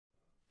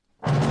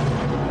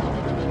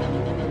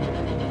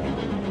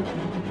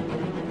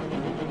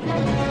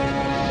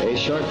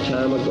short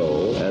time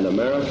ago, an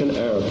American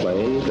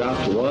airplane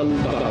dropped one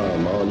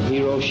bomb on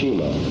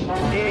Hiroshima.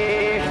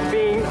 Ich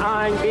bin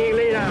ein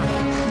Berliner.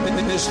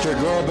 Mr.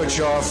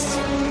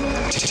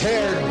 Gorbachev,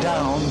 tear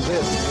down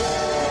this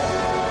wall.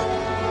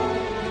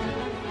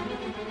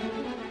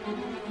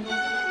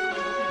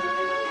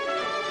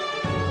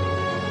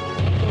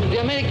 The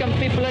American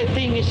people, I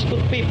think, is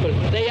good people.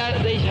 They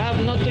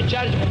have not to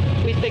charge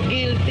with the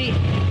guilty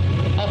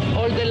of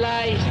all the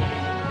lies.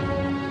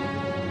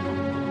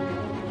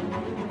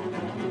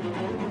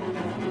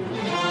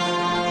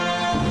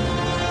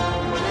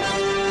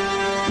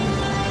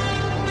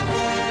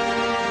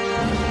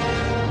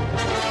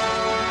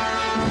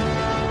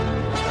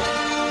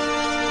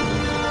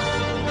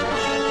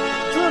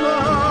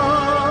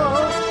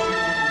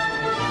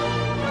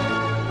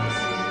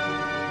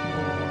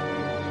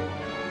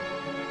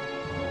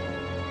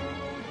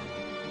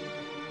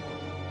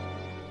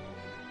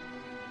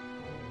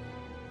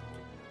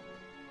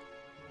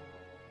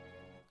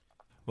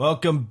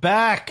 Welcome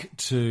back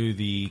to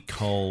the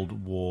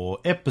Cold War,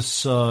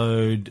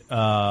 episode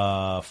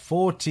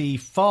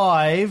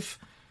 45.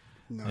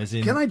 No. As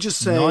in Can I just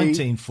say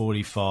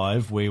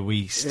 1945, where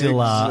we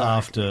still are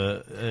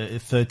after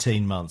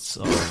 13 months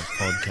of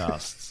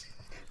podcasts.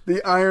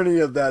 The irony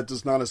of that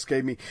does not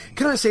escape me.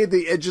 Can I say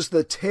just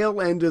the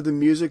tail end of the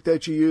music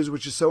that you use,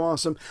 which is so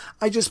awesome?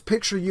 I just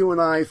picture you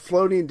and I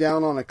floating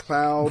down on a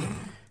cloud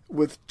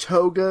with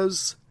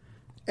togas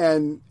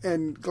and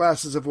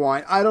glasses of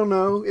wine. I don't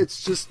know.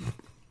 It's just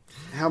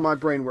how my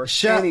brain works.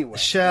 Shout Anyway,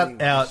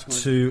 out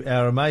to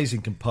our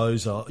amazing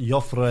composer,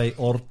 Jofre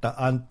Orta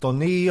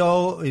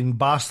Antonio in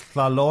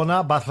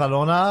Barcelona.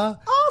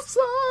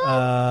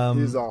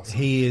 Awesome! He's awesome.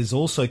 He is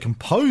also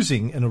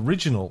composing an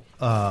original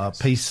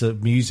piece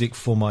of music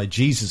for my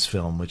Jesus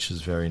film, which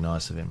is very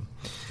nice of him.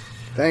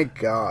 Thank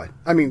God.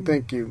 I mean,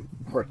 thank you,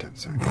 Horton.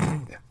 Sorry.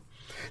 Yeah.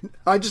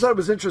 I just thought it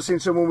was interesting.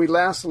 So when we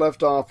last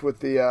left off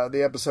with the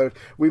episode,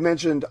 I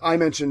mentioned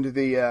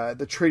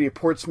the Treaty of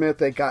Portsmouth.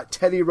 They got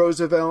Teddy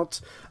Roosevelt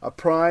a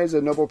prize,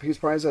 a Nobel Peace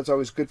Prize. That's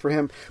always good for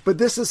him. But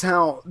this is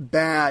how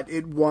bad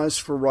it was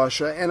for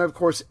Russia, and of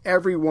course,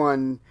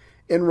 everyone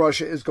in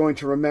Russia is going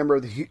to remember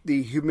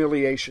the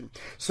humiliation.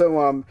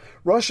 So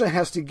Russia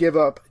has to give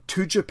up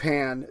to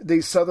Japan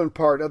the southern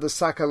part of the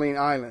Sakhalin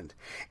Island,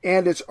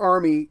 and its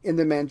army in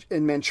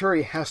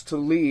Manchuria has to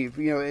leave.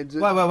 You know,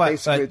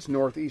 basically it's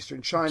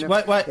northeastern China.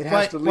 It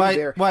has to leave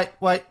there.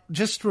 Wait.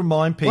 Just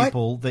remind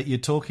people that you're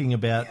talking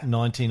about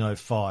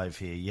 1905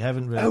 here. You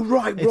haven't really. Oh,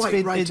 right.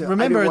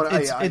 Remember,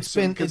 it's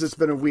been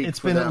a week.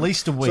 It's been at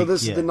least a week. So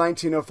this is the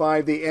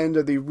 1905, the end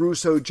of the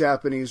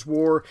Russo-Japanese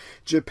War.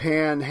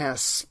 Japan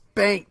has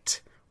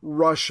spanked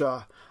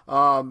Russia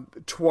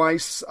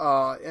twice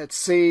at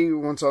sea,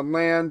 once on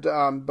land.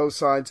 Both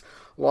sides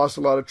lost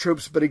a lot of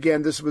troops. But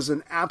again, this was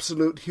an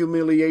absolute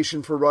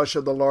humiliation for Russia,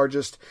 the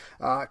largest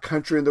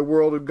country in the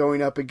world,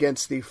 going up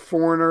against the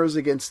foreigners,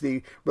 against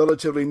the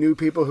relatively new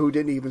people who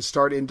didn't even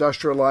start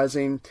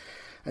industrializing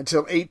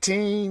until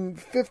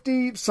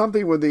 1850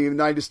 something, when the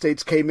United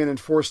States came in and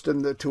forced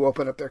them to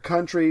open up their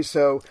country.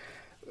 So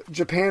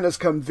Japan has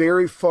come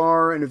very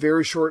far in a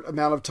very short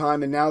amount of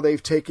time, and now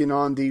they've taken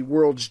on the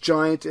world's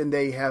giant, and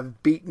they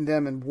have beaten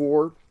them in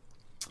war.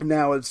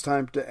 Now it's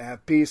time to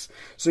have peace.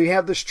 So you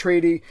have this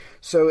treaty.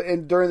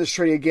 And during this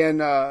treaty, again,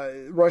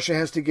 Russia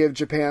has to give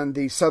Japan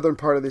the southern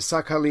part of the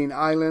Sakhalin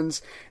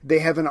Islands. They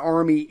have an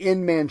army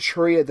in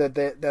Manchuria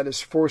that is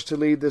forced to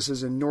leave. This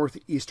is in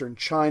northeastern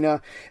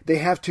China.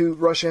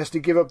 Russia has to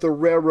give up the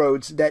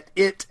railroads that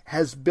it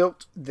has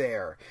built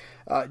there.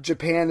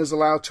 Japan is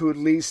allowed to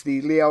lease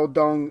the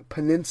Liaodong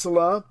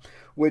Peninsula,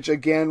 which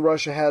again,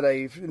 Russia had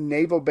a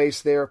naval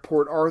base there,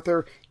 Port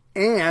Arthur,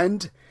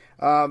 and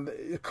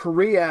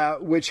Korea,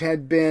 which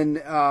had been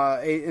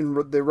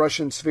in the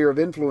Russian sphere of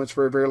influence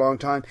for a very long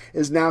time,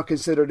 is now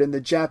considered in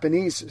the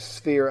Japanese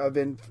sphere of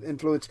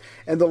influence.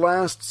 And the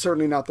last,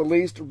 certainly not the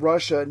least,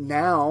 Russia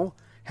now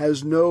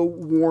has no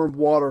warm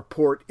water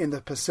port in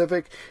the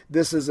Pacific.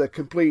 This is a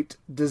complete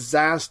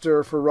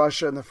disaster for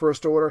Russia in the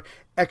first order,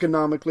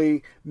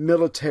 economically,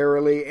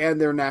 militarily, and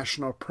their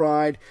national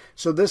pride.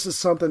 So this is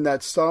something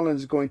that Stalin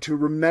is going to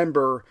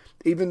remember,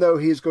 even though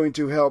he's going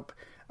to help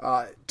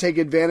take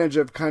advantage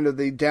of kind of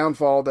the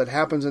downfall that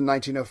happens in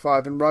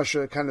 1905 in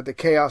Russia, kind of the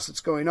chaos that's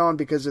going on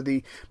because of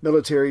the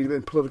military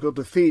and political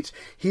defeats.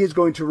 He is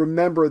going to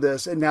remember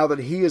this, and now that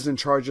he is in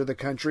charge of the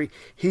country,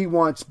 he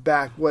wants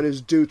back what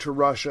is due to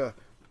Russia.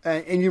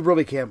 And you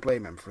really can't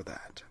blame him for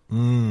that.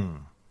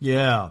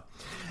 Yeah.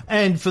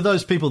 And for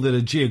those people that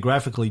are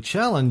geographically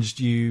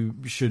challenged, you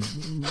should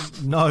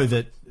know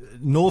that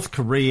North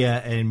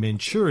Korea and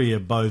Manchuria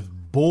both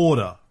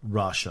border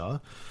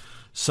Russia.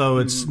 So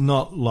it's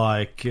not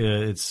like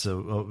it's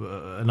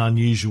an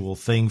unusual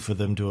thing for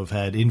them to have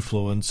had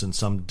influence and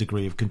some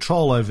degree of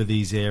control over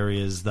these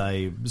areas.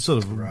 They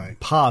sort of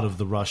part of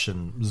the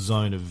Russian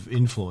zone of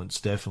influence,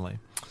 definitely.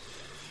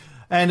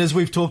 And as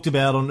we've talked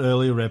about on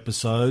earlier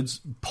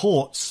episodes,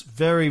 ports,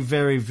 very,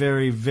 very,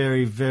 very,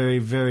 very, very,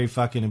 very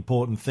fucking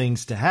important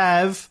things to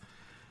have.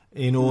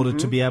 in order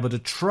to be able to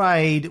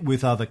trade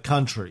with other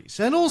countries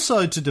and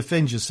also to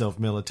defend yourself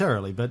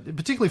militarily. But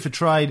particularly for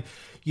trade,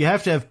 you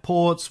have to have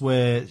ports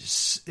where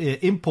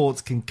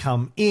imports can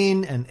come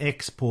in and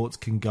exports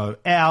can go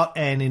out.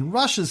 And in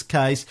Russia's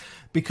case,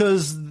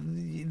 because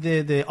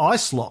they're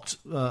ice locked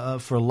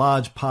for a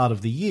large part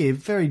of the year,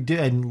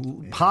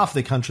 and half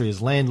the country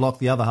is landlocked,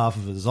 the other half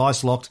of it is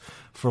ice locked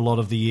for a lot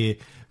of the year.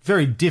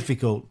 Very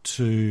difficult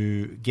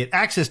to get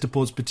access to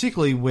ports,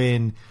 particularly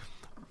when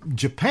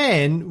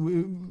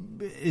Japan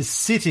is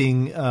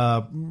sitting,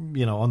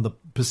 on the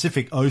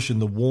Pacific Ocean,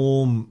 the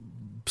warm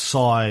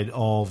side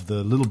of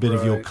the little bit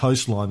of your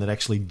coastline that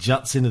actually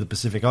juts into the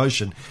Pacific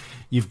Ocean.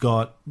 You've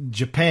got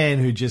Japan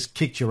who just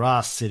kicked your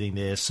ass sitting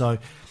there. So,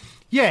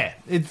 yeah,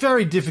 it's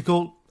very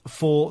difficult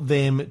for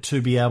them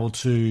to be able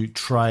to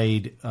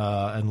trade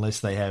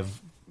unless they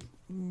have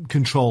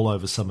control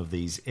over some of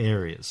these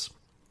areas.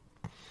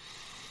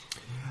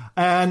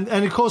 And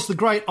of course, the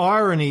great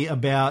irony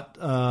about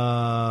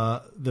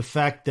the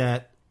fact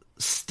that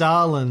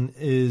Stalin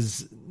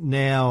is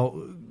now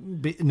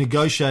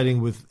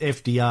negotiating with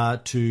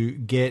FDR to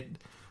get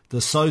the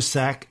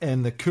Cossack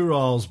and the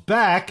Kurils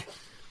back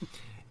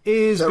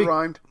is... That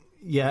rhymed?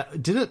 Yeah,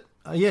 did it?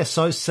 Yeah,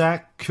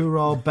 Cossack,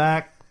 Kuril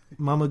back,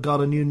 Mama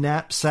got a new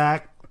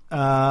knapsack.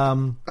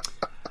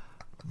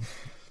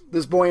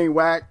 This boy ain't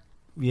whack.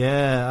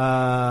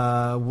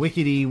 Yeah,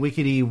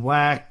 wickety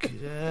whack,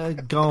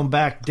 going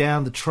back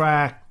down the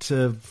track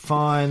to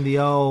find the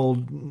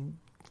old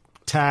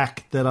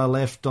tack that I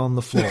left on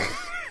the floor.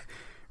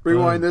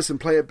 Rewind this and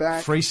play it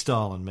back.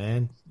 Freestyling,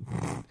 man.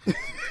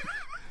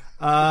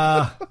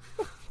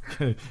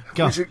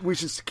 We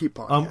should keep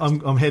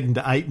on. I'm heading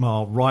to 8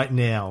 Mile right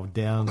now.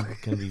 Down, going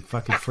to be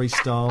fucking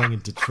freestyling in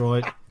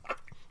Detroit.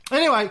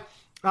 Anyway,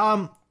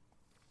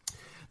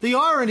 the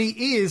irony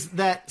is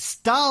that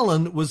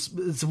Stalin was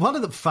one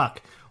of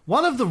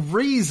the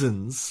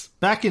reasons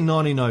back in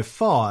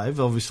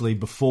 1905, obviously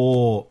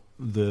before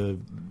the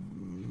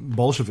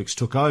Bolsheviks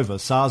took over,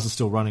 Tsars are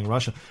still running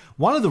Russia.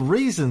 One of the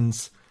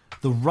reasons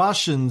the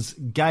Russians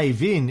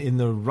gave in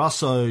the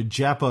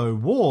Russo-Japo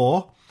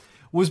War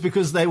was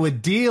because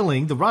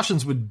the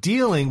Russians were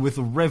dealing with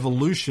a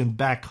revolution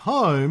back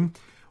home,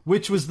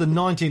 which was the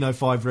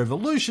 1905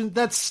 revolution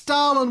that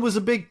Stalin was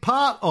a big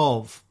part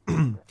of.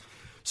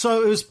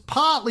 So it was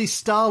partly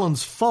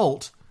Stalin's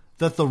fault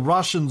that the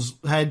Russians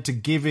had to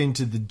give in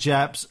to the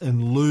Japs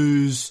and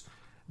lose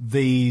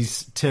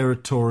these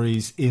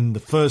territories in the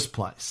first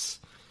place.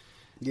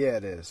 Yeah,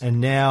 it is.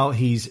 And now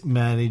he's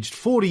managed,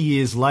 40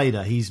 years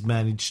later, he's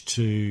managed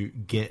to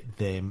get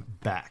them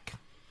back.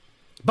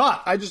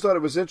 But I just thought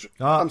it was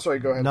interesting. I'm sorry,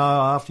 go ahead. No,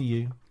 after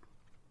you.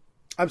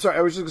 I'm sorry,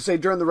 I was just going to say,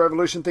 during the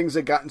revolution, things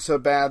had gotten so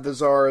bad, the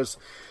Tsars,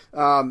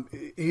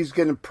 he's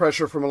getting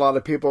pressure from a lot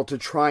of people to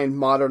try and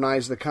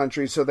modernize the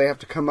country, so they have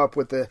to come up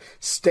with the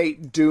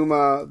state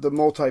Duma, the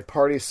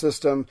multi-party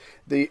system,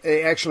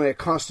 actually a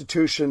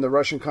constitution, the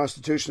Russian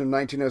constitution of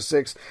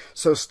 1906.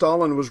 So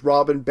Stalin was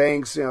robbing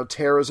banks,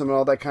 terrorism and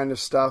all that kind of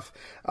stuff.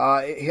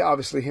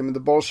 Obviously him and the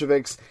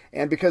Bolsheviks,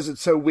 and because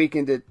it's so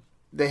weakened,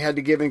 they had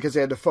to give in because they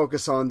had to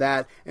focus on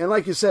that. And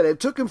like you said, it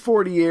took him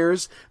 40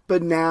 years,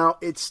 but now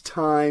it's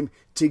time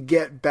to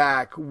get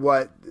back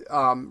what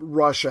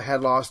Russia had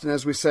lost. And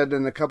as we said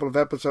in a couple of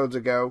episodes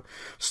ago,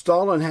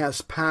 Stalin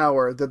has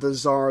power that the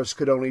Tsars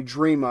could only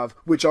dream of,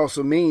 which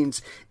also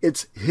means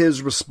it's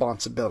his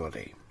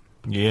responsibility.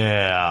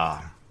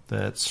 Yeah,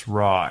 that's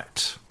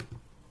right.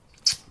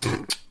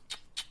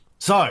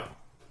 So...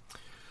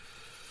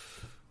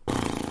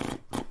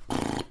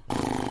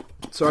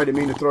 Sorry, I didn't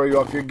mean to throw you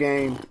off your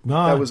game.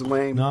 No, that was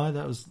lame. No,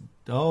 that was...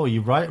 Oh,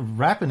 you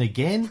rapping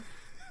again?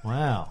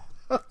 Wow.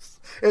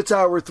 It's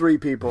hour 3,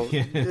 people.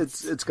 Yeah,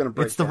 it's going to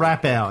break. It's the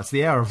rap hour. It's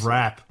the hour of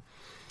rap.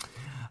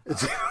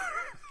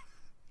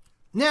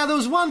 Now, there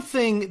was one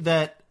thing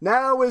that...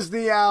 Now is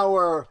the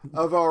hour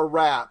of our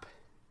rap.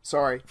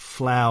 Sorry.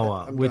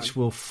 Flower, which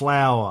will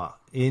flower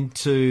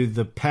into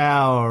the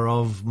power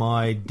of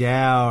my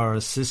dour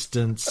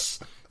assistance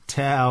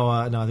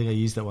tower. No, I think I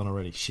used that one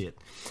already. Shit.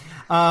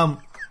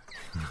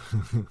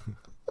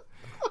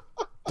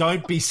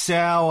 Don't be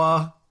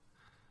sour.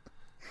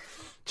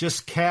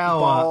 Just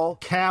cower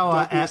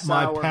at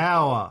my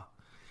power.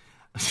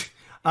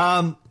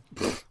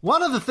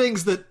 One of the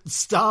things that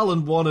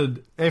Stalin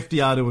wanted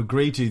FDR to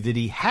agree to that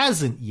he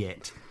hasn't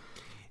yet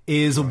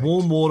is a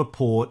warm water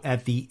port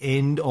at the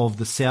end of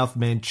the South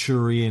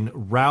Manchurian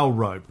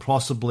Railroad,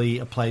 possibly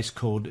a place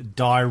called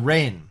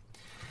Dairen.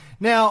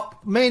 Now,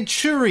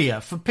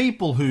 Manchuria, for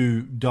people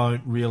who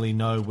don't really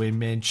know where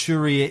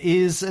Manchuria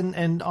is,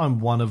 and I'm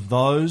one of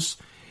those,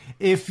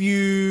 if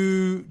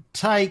you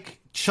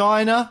take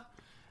China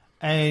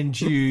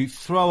and you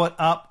throw it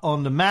up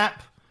on the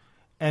map,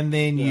 and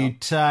then you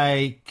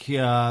take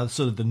sort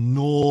of the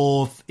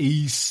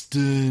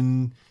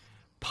northeastern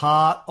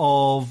part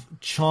of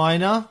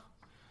China,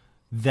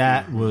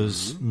 that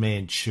was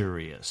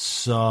Manchuria.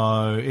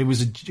 So it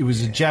was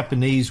a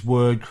Japanese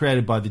word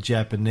created by the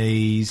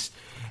Japanese.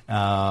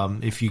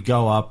 If you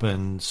go up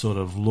and sort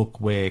of look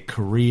where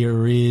Korea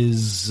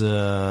is,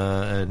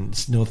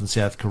 and North and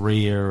South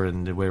Korea,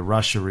 and where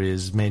Russia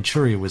is,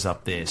 Manchuria was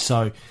up there.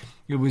 So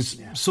it was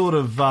sort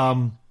of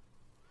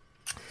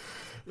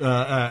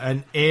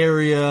an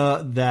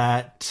area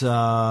that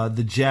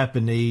the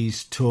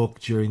Japanese took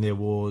during their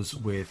wars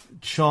with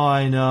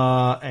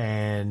China,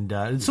 and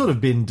it's sort of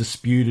been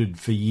disputed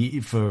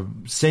for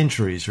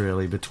centuries,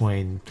 really,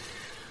 between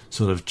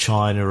sort of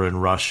China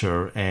and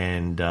Russia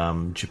and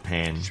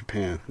Japan.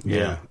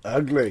 Yeah.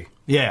 Ugly.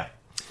 Yeah.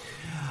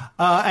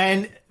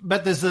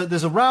 But there's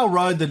a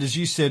railroad that, as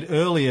you said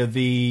earlier,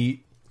 the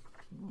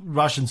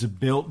Russians had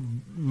built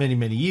many,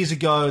 many years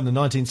ago in the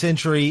 19th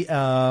century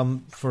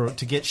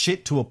to get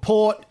shit to a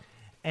port,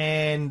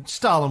 and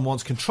Stalin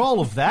wants control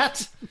of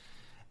that.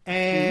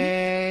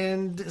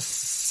 And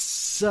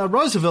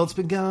Roosevelt's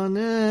been going,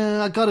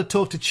 I got to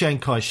talk to Chiang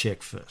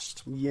Kai-shek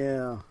first.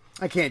 Yeah.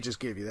 I can't just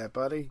give you that,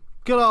 buddy.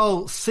 Good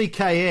old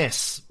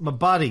CKS, my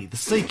buddy, the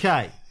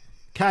CK,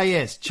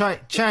 KS,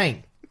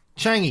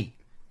 Changi.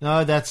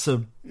 No, that's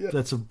a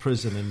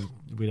prison, and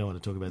we don't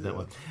want to talk about that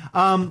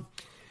one.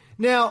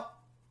 Now,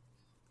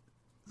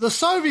 the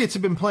Soviets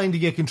have been planning to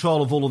get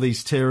control of all of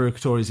these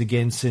territories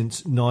again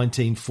since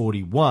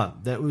 1941.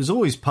 That was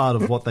always part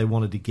of what they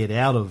wanted to get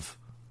out of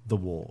the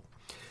war.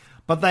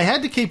 But they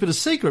had to keep it a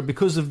secret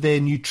because of their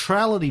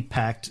neutrality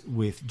pact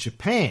with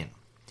Japan.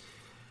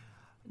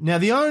 Now,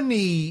 it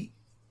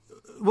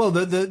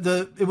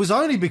was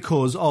only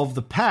because of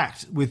the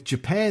pact with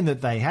Japan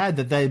that they had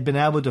been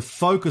able to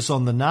focus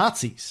on the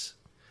Nazis.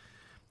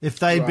 If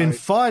they'd been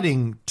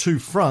fighting two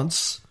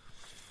fronts,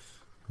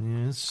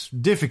 it's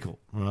difficult,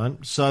 right?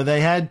 So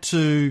they had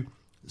to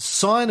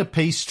sign a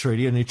peace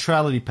treaty, a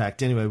neutrality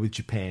pact anyway, with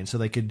Japan, so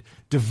they could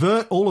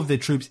divert all of their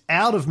troops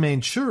out of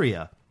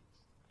Manchuria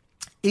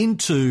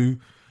into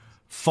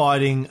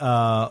fighting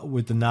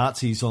with the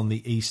Nazis on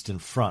the Eastern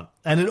Front.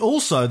 And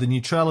the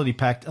neutrality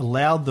pact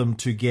allowed them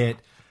to get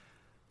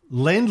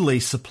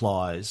Lend-Lease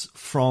supplies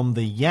from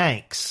the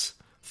Yanks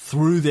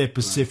through their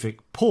Pacific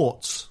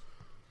ports.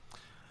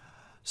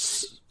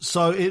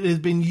 So it has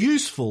been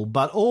useful,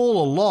 but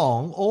all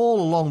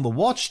along the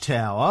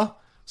Watchtower,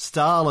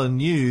 Stalin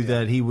knew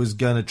that he was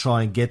going to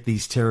try and get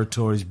these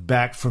territories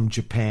back from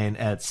Japan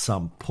at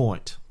some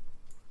point.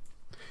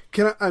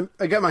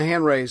 I got my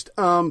hand raised.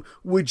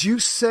 Would you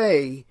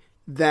say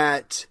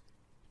that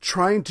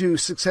trying to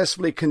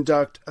successfully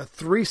conduct a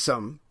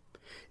threesome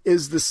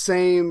is the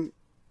same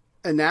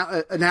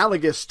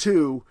analogous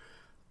to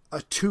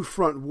a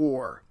two-front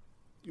war?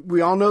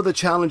 We all know the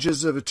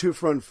challenges of a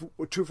two-front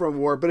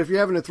war, but if you're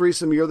having a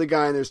threesome, you're the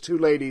guy and there's two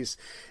ladies.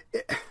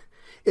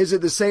 Is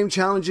it the same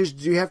challenges?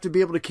 Do you have to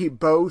be able to keep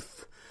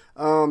both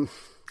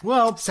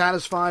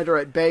satisfied or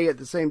at bay at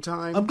the same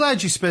time? I'm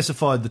glad you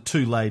specified the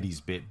two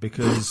ladies bit,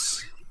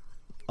 because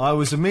I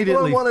was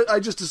immediately... I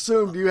just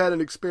assumed you had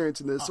an experience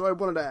in this, so I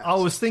wanted to ask. I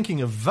was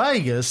thinking of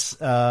Vegas,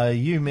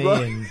 you, me,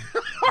 and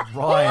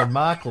Ryan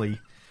Markley.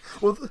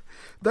 Well,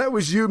 that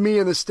was you, me,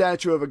 and the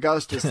statue of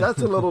Augustus.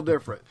 That's a little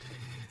different.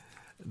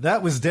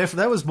 That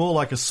was more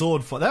like a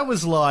sword fight. That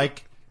was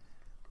like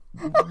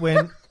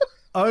when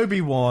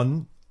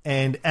Obi-Wan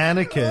and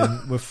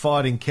Anakin were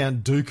fighting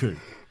Count Dooku.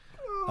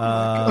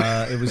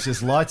 It was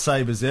just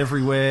lightsabers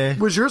everywhere.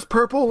 Was yours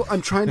purple?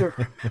 I'm trying to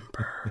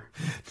remember.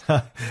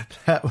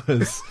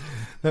 That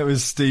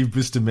was Steve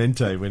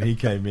Bustamante when he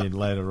came in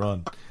later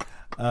on.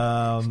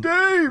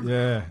 Steve!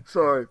 Yeah.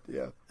 Sorry,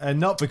 yeah. And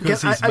not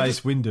because he's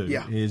Mace Windu.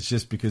 Yeah. It's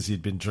just because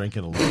he'd been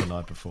drinking a lot the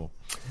night before.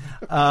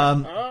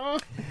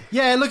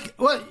 Yeah, look,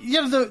 well,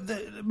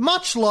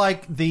 much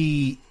like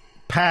the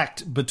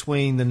pact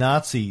between the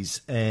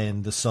Nazis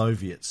and the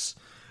Soviets,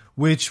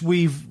 which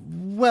we've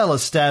well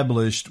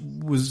established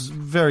was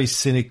very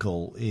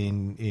cynical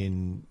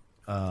in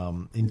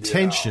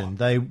intention.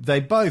 Yeah. They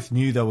both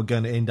knew they were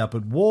going to end up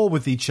at war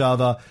with each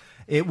other.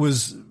 It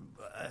was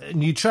a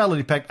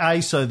neutrality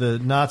pact, so the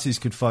Nazis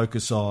could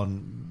focus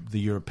on the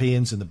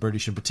Europeans and the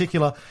British in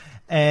particular,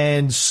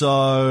 and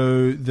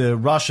so the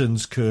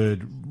Russians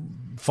could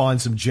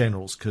find some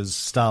generals because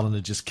Stalin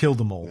had just killed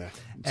them all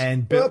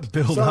and build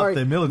up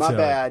their military. My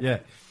bad. Yeah.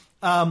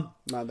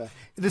 My bad.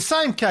 The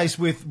same case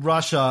with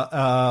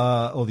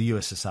Russia, or the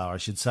USSR, I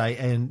should say,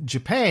 and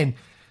Japan.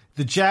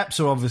 The Japs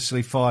are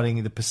obviously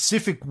fighting the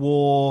Pacific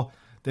War.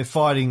 They're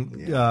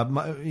fighting,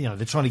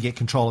 they're trying to get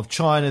control of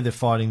China. They're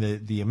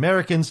fighting the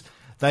Americans.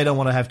 They don't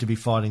want to have to be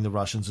fighting the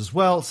Russians as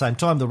well. At the same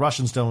time, the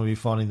Russians don't want to be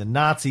fighting the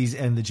Nazis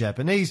and the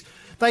Japanese.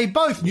 They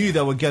both knew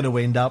they were going to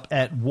end up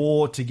at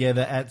war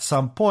together at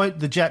some point.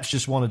 The Japs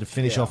just wanted to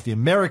finish off the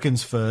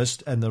Americans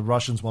first, and the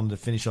Russians wanted to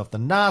finish off the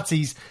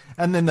Nazis,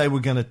 and then they were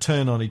going to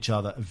turn on each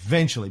other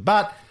eventually.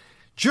 But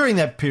during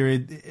that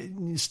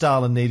period,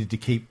 Stalin needed to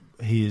keep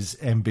his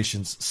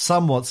ambitions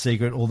somewhat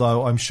secret,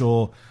 although I'm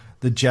sure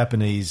the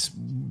Japanese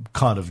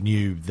kind of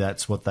knew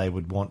that's what they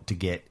would want to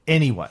get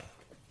anyway.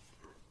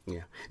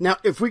 Yeah. Now,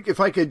 if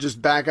I could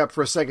just back up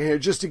for a second here,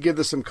 just to give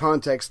this some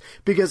context,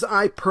 because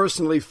I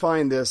personally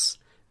find this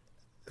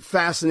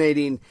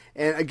fascinating.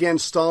 And again,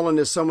 Stalin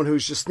is someone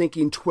who's just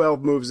thinking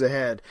 12 moves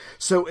ahead.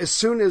 So as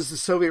soon as the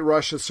Soviet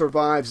Russia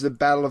survives the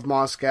Battle of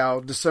Moscow,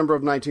 December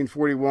of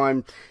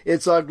 1941,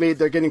 it's ugly.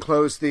 They're getting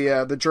close.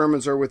 The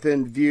Germans are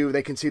within view.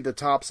 They can see the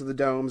tops of the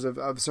domes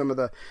of some of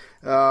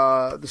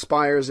the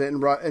spires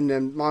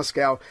in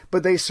Moscow,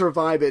 but they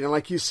survive it. And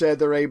like you said,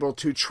 they're able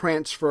to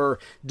transfer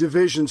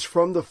divisions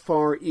from the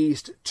Far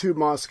East to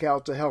Moscow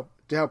to help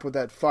with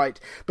that fight.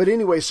 But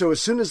anyway, so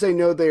as soon as they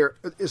know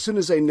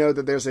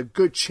that there's a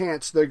good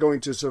chance they're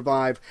going to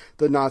survive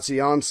the Nazi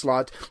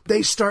onslaught,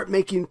 they start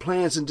making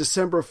plans in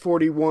December of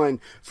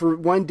 41 for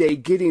one day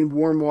getting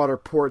warm water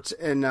ports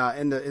in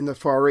the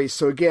Far East.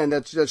 So again,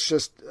 that's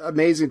just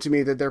amazing to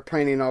me that they're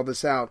planning all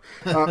this out.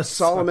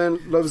 Solomon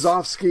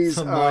Lozovsky's,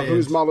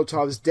 who's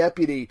Molotov's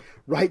deputy,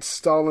 writes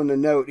Stalin a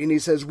note, and he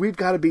says, "We've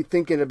got to be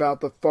thinking about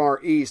the Far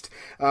East.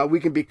 We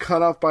can be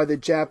cut off by the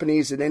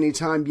Japanese at any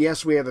time.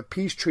 Yes, we have a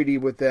peace treaty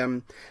with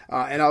them,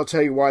 and I'll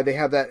tell you why they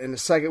have that in a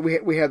second.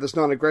 We have this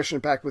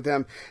non-aggression pact with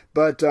them,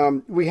 but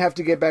we have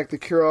to get back the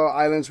Kuril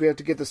Islands. We have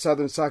to get the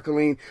southern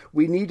Sakhalin.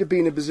 We need to be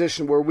in a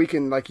position where we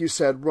can, like you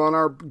said, run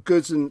our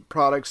goods and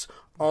products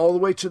all the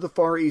way to the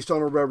Far East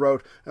on a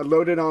railroad and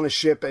load it on a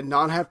ship and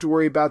not have to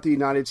worry about the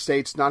United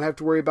States, not have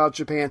to worry about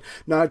Japan,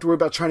 not have to worry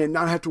about China,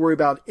 not have to worry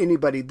about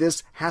anybody.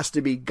 This has to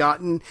be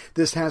gotten.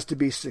 This has to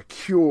be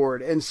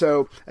secured." And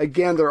so,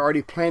 again, they're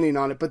already planning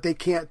on it, but they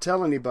can't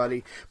tell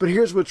anybody. But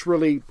here's what's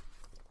really,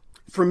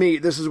 for me,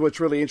 this is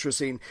what's really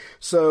interesting.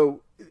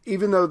 So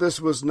even though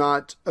this was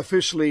not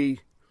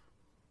officially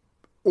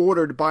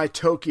ordered by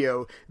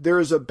Tokyo, there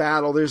is a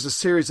battle. There's a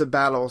series of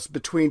battles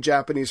between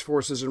Japanese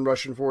forces and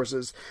Russian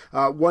forces.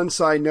 One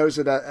side knows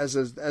it as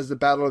the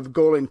Battle of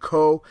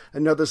Golenko.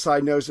 Another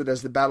side knows it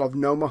as the Battle of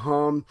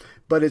Nomonhan.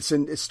 But it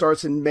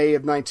starts in May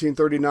of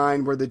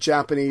 1939, where the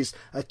Japanese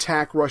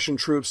attack Russian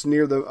troops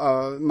near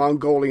the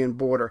Mongolian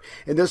border.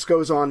 And this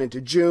goes on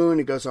into June.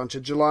 It goes on to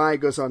July.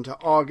 It goes on to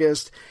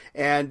August.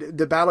 And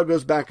the battle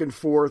goes back and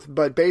forth.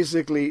 But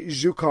basically,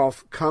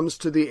 Zhukov comes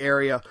to the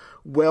area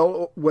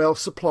well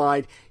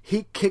supplied.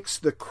 He kicks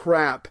the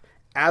crap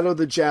out of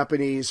the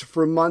Japanese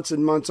for months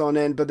and months on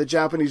end, but the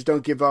Japanese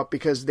don't give up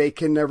because they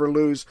can never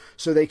lose,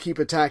 so they keep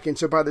attacking.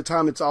 So by the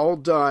time it's all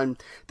done,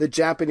 the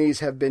Japanese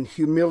have been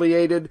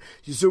humiliated.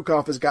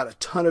 Zhukov has got a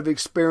ton of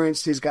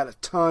experience. He's got a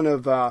ton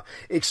of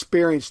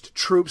experienced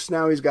troops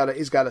now. He's got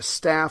a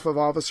staff of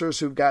officers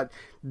who've got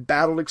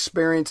battle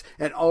experience,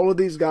 and all of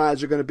these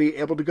guys are going to be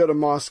able to go to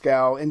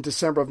Moscow in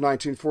December of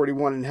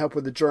 1941 and help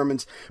with the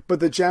Germans. But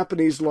the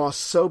Japanese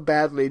lost so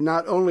badly.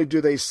 Not only do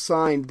they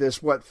sign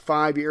this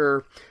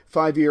five-year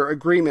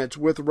agreement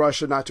with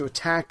Russia not to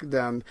attack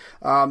them,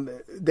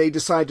 they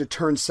decide to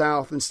turn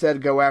south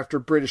instead, go after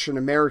British and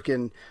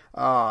American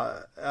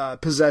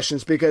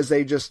possessions, because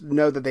they just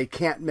know that they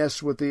can't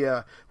mess with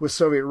with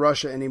Soviet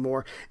Russia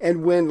anymore.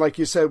 And when, like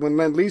you said, when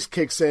Lend-Lease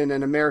kicks in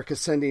and America's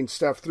sending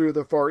stuff through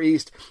the Far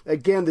East,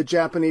 again, the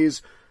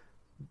Japanese,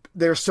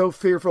 they're so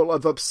fearful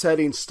of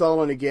upsetting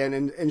Stalin again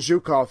and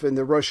Zhukov in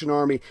the Russian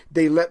army,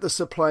 they let the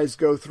supplies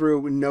go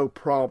through no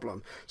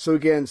problem. So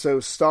again,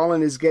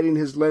 Stalin is getting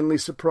his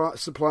Lend-Lease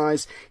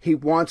supplies. He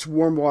wants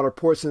warm water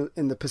ports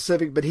in the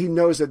Pacific, but he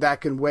knows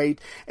that can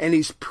wait, and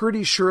he's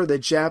pretty sure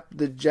that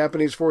the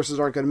Japanese forces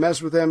aren't going to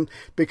mess with him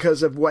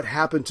because of what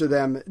happened to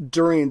them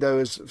during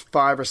those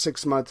 5 or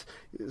 6 months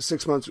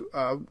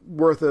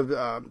worth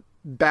of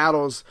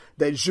battles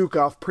that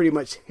Zhukov pretty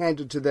much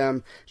handed to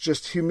them,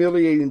 just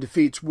humiliating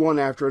defeats one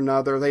after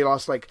another. They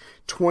lost like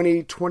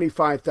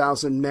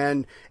 25,000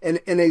 men in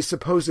a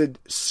supposed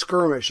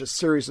skirmish, a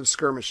series of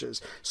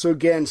skirmishes. So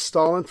again,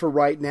 Stalin for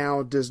right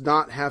now does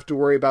not have to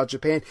worry about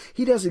Japan.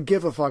 He doesn't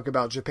give a fuck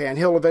about Japan.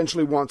 He'll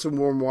eventually want some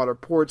warm water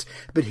ports,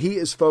 but he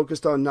is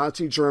focused on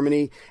Nazi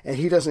Germany, and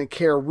he doesn't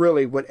care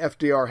really what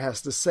FDR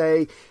has to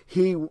say.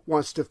 He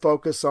wants to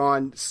focus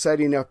on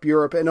setting up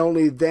Europe, and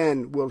only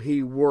then will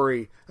he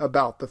worry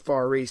about the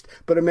Far East.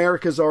 But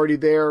America's already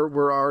there.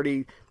 We're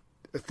already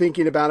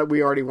thinking about it.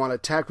 We already want to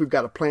attack. We've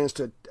got plans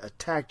to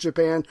attack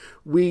Japan.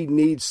 We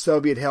need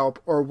Soviet help,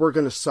 or we're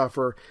going to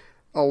suffer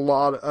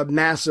a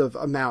massive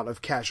amount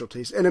of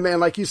casualties. And man,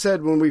 like you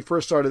said when we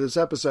first started this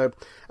episode,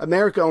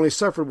 America only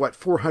suffered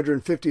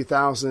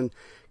 450,000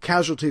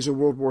 casualties in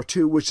World War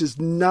II, which is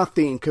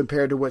nothing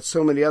compared to what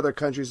so many other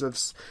countries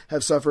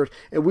have suffered.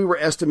 And we were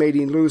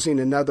estimating losing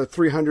another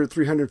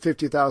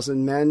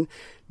 350,000 men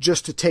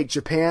just to take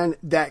Japan.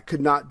 That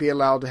could not be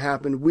allowed to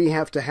happen. We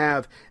have to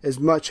have as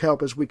much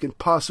help as we can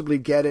possibly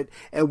get it,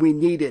 and we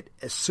need it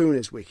as soon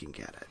as we can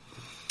get it.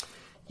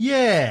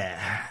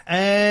 Yeah,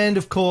 and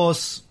of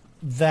course,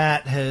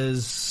 that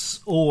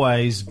has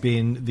always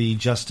been the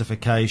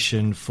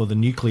justification for the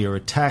nuclear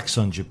attacks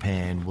on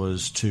Japan,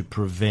 was to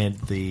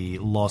prevent the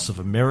loss of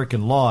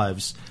American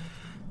lives.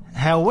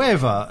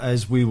 However,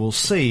 as we will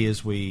see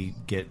as we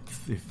get,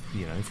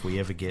 if we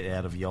ever get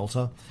out of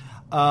Yalta,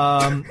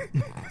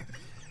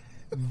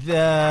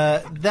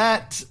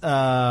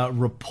 that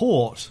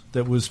report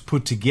that was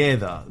put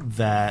together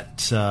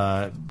that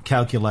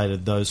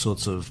calculated those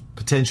sorts of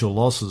potential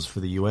losses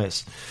for the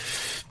US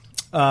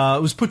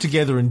It was put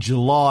together in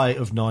July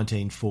of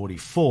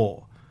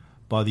 1944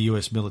 by the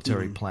US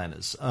military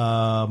planners.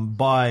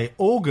 By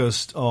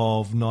August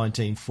of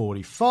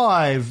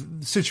 1945,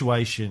 the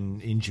situation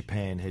in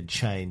Japan had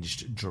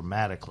changed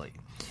dramatically.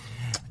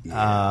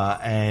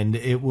 And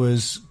it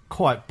was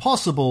quite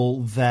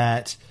possible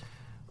that,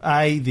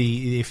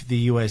 if the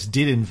US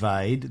did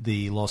invade,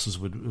 the losses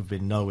would have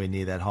been nowhere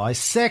near that high.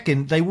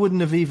 Second, they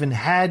wouldn't have even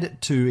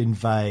had to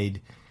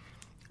invade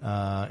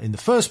in the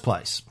first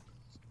place,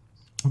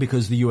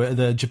 because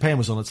the Japan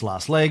was on its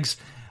last legs,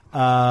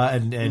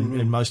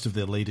 and most of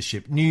their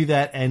leadership knew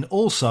that. And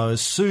also,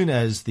 as soon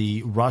as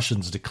the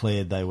Russians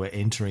declared they were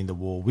entering the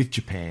war with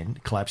Japan,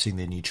 collapsing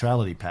their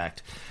neutrality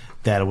pact,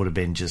 that would have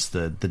been just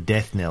the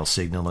death knell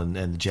signal, and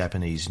the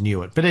Japanese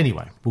knew it. But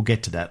anyway, we'll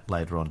get to that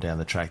later on down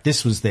the track.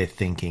 This was their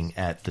thinking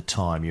at the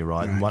time, you're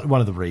right. And one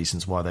of the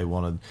reasons why they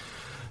wanted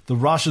the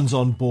Russians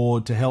on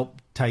board to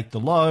help take the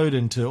load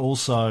and to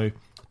also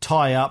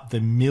tie up the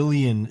 1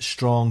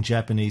 million-strong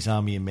Japanese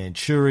army in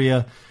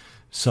Manchuria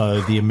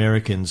so the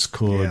Americans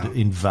could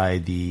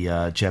invade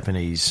the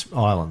Japanese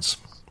islands.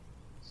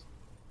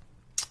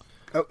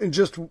 Oh, and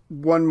just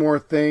one more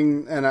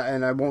thing, and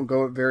I won't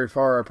go very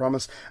far, I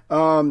promise.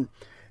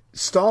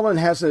 Stalin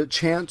has a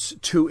chance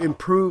to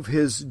improve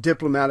his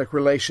diplomatic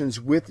relations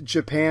with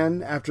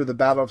Japan after the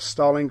Battle of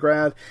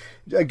Stalingrad.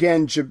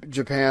 Again,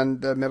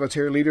 Japan, the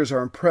military leaders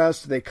are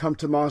impressed. They come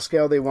to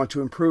Moscow. They want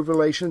to improve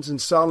relations.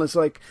 And Stalin's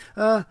like,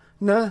 nah,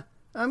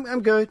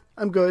 I'm good.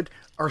 I'm good.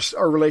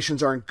 Our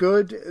relations aren't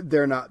good.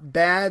 They're not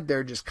bad.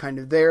 They're just kind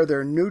of there.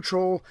 They're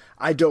neutral.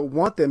 I don't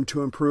want them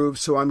to improve,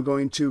 so I'm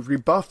going to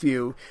rebuff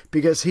you,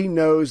 because he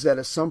knows that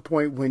at some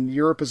point when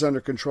Europe is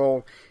under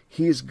control,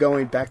 he's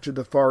going back to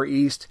the Far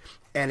East,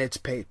 and it's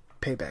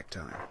payback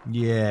time.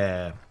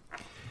 Yeah.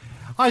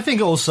 I think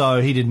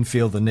also he didn't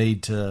feel the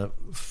need to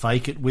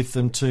fake it with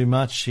them too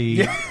much.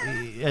 He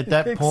at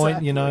that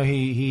point,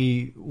 Exactly.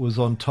 he was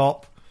on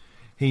top.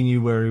 He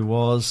knew where he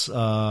was,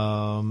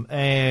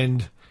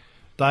 and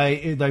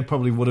they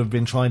probably would have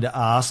been trying to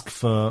ask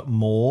for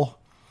more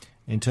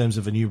in terms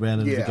of a new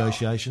round of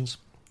negotiations.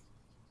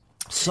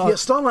 So, yeah,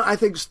 Stalin. I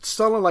think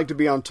Stalin liked to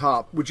be on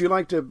top. Would you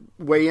like to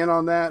weigh in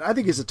on that? I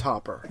think he's a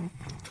topper.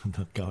 I'm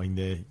not going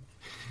there.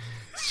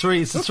 It's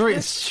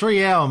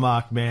 3-hour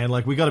mark, man.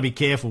 Like, we got to be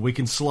careful. We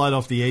can slide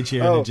off the edge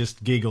here and it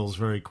just giggles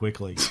very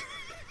quickly.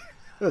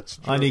 That's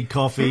true. I need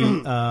coffee.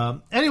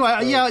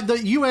 Anyway,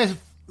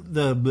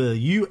 the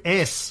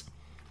US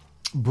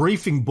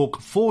briefing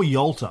book for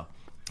Yalta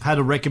had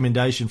a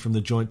recommendation from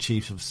the Joint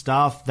Chiefs of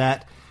Staff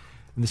that,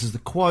 and this is the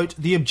quote,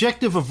 the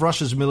objective of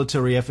Russia's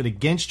military effort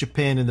against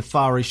Japan in the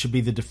Far East should be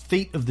the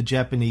defeat of the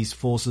Japanese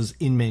forces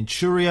in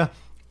Manchuria,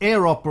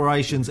 air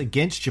operations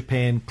against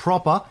Japan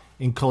proper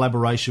in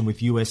collaboration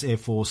with US air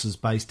forces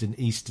based in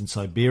eastern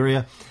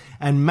Siberia,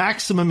 and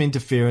maximum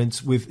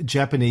interference with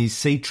Japanese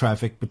sea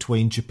traffic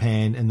between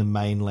Japan and the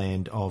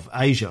mainland of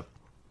Asia.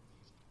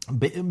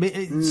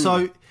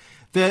 So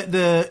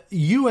the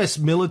US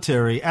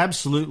military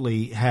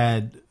absolutely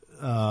had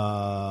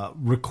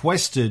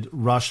requested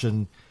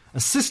Russian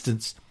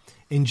assistance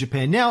in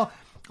Japan. Now,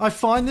 I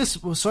find this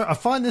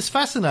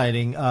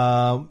fascinating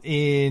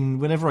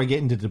whenever I get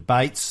into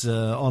debates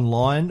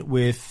online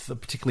with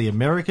particularly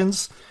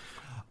Americans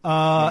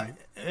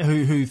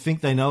who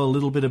think they know a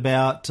little bit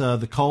about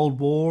the Cold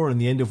War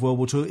and the end of World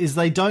War II, is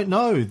they don't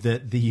know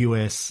that the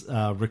US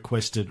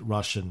requested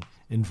Russian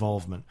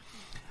involvement.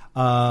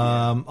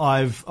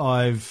 I've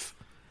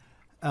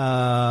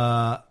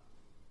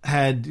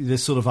had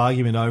this sort of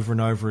argument over and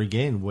over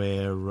again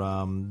where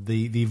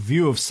the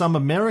view of some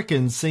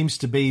Americans seems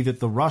to be that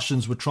the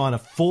Russians were trying to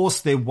force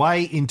their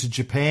way into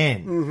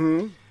Japan.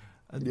 Mm-hmm.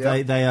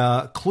 Yep. They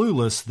are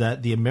clueless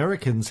that the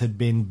Americans had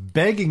been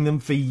begging them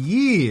for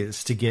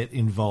years to get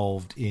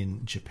involved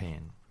in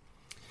Japan.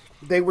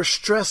 They were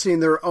stressing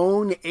their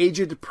own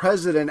aged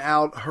president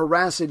out,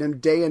 harassing him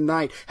day and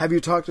night. Have you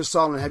talked to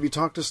Stalin? Have you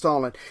talked to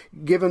Stalin?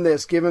 Give him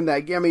this, give him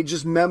that. I mean,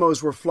 just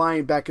memos were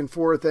flying back and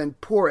forth,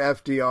 and poor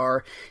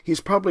FDR,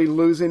 he's probably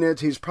losing it.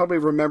 He's probably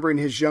remembering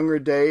his younger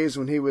days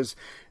when he was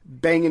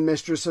banging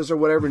mistresses or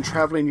whatever and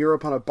traveling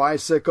Europe on a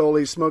bicycle.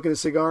 He's smoking a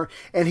cigar.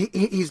 And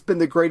he's been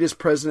the greatest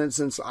president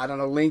since, I don't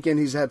know, Lincoln.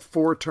 He's had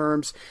 4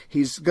 terms.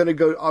 He's going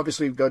to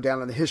obviously go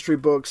down in the history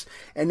books.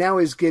 And now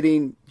he's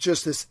getting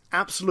just this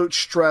absolute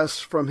stress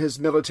from his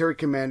military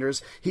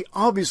commanders. He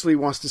obviously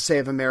wants to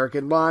save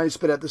American lives,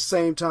 but at the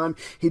same time,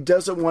 he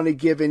doesn't want to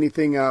give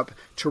anything up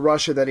to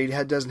Russia that he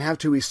doesn't have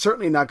to. He's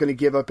certainly not going to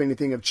give up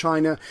anything of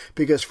China,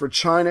 because for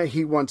China,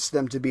 he wants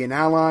them to be an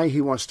ally. He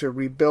wants to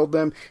rebuild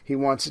them. He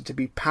wants it to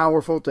be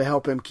powerful to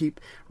help him keep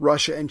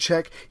Russia in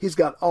check. He's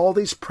got all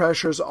these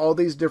pressures, all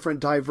these different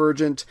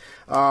divergent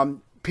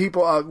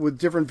people with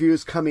different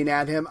views coming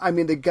at him. I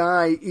mean, the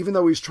guy, even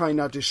though he's trying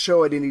not to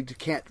show it and he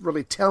can't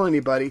really tell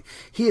anybody,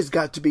 he has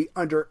got to be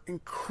under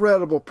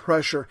incredible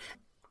pressure.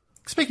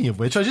 Speaking of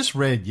which, I just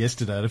read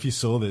yesterday, I don't know if you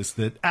saw this,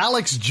 that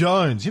Alex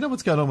Jones, you know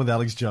what's going on with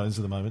Alex Jones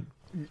at the moment?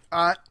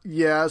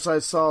 Yes, I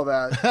saw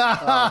that.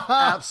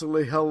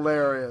 Absolutely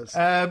hilarious.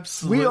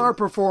 Absolutely. We are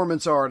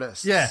performance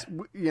artists. Yeah.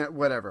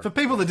 Whatever. For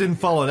people that didn't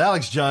follow it,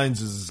 Alex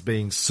Jones is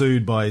being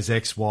sued by his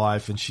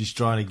ex-wife, and she's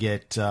trying to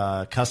get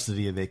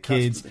custody of their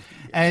kids.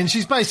 And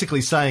she's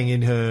basically saying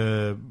in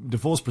her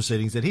divorce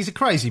proceedings that he's a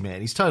crazy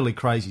man. He's totally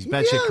crazy. He's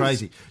batshit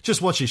crazy.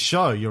 Just watch his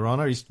show, Your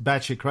Honour. He's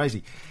batshit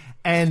crazy.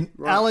 And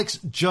Alex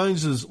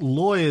Jones's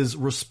lawyer's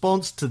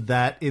response to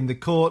that in the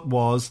court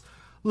was,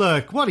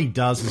 look, what he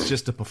does is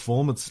just a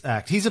performance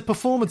act. He's a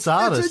performance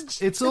artist.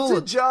 It's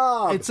a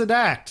job. It's an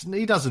act.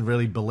 He doesn't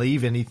really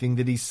believe anything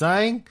that he's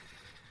saying.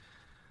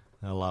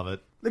 I love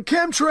it. The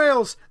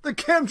chemtrails are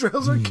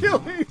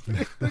killing.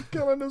 They're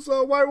killing us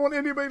all. Why won't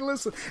anybody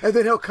listen? And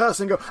then he'll cuss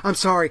and go, I'm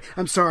sorry.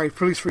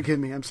 Please forgive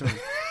me. I'm sorry.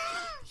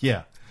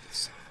 Yeah.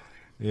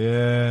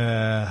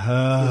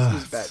 Yeah.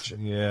 This is batshit.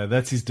 Yeah,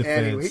 that's his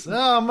defense. Anyway.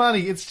 Oh,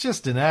 money, it's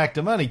just an act.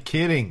 I'm only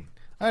kidding.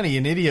 Only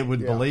an idiot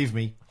would believe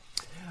me.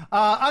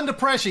 Under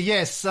pressure,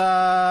 yes.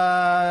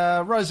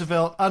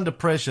 Roosevelt, under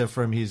pressure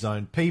from his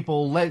own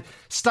people.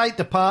 State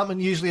Department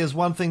usually has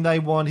one thing they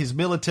want. His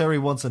military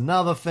wants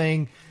another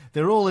thing.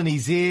 They're all in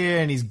his ear,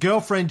 and his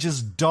girlfriend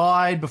just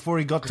died before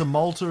he got to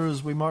Malta,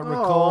 as we might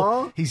recall.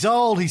 Aww. He's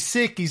old, he's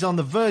sick, he's on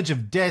the verge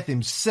of death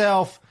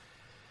himself.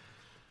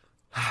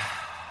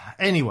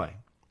 Anyway.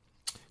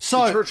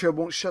 So Churchill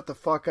won't shut the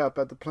fuck up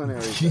at the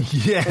plenary.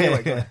 Yeah.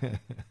 Anyway, go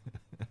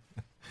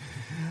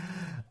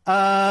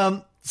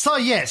ahead. So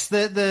yes,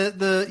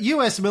 the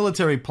U.S.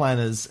 military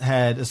planners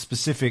had a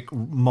specific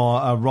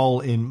role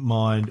in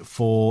mind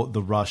for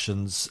the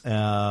Russians,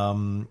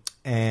 but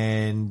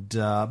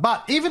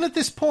even at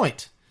this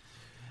point,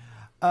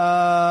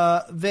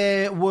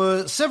 there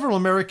were several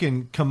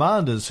American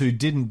commanders who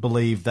didn't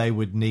believe they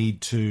would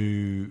need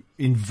to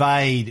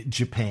invade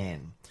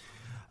Japan.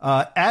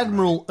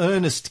 Admiral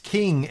Ernest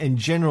King and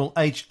General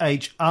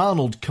H.H.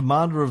 Arnold,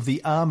 commander of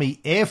the Army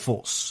Air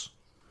Force.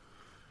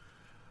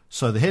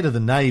 So the head of the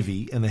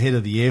Navy and the head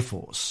of the Air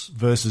Force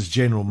versus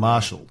General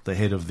Marshall, the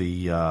head of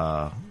the,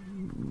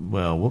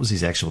 what was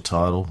his actual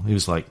title? He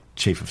was like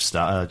Chief of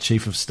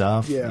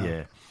Staff.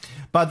 Yeah.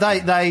 But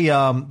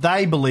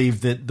they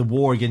believed that the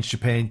war against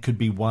Japan could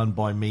be won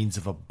by means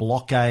of a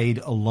blockade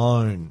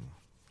alone.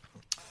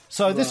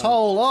 So this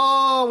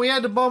whole, we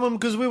had to bomb them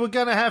because we were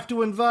going to have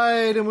to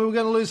invade and we were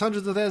going to lose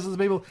hundreds of thousands of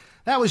people,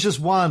 that was just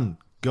one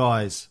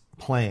guy's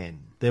plan.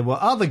 There were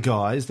other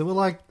guys that were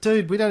like,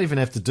 dude, we don't even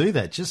have to do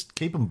that. Just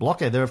keep them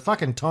blockaded. They're a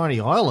fucking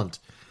tiny island.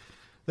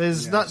 They're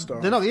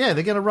going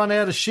to run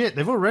out of shit.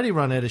 They've already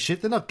run out of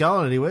shit. They're not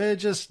going anywhere.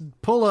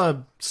 Just pull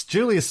a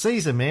Julius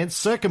Caesar, man.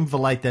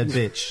 Circumvallate that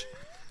bitch.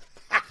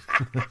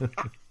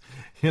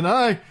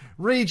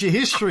 Read your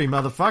history,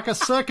 motherfucker.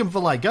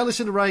 Circumvallate. Go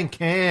listen to Ray and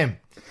Cam.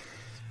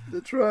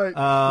 That's right.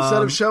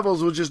 Instead of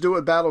shovels, we'll just do it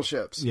with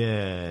battleships.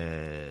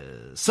 Yeah.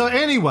 So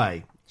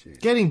anyway,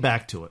 getting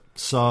back to it.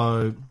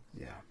 So,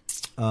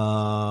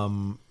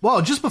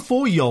 just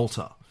before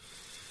Yalta,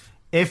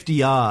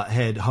 FDR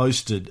had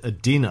hosted a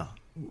dinner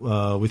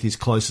with his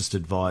closest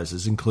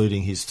advisors,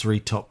 including his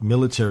three top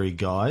military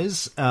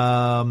guys.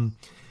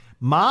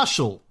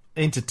 Marshall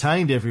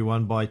entertained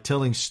everyone by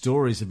telling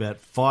stories about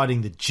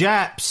fighting the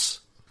Japs,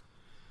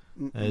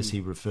 as he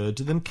referred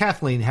to them.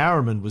 Kathleen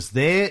Harriman was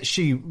there.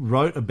 She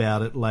wrote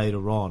about it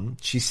later on.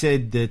 She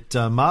said that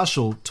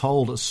Marshall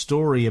told a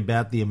story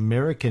about the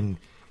American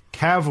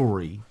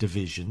Cavalry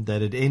Division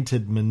that had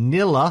entered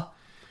Manila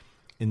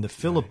in the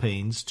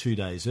Philippines 2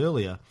 days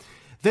earlier.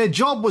 Their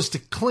job was to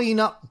clean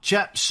up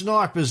Jap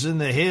snipers in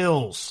the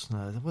hills.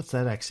 What's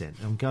that accent?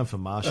 I'm going for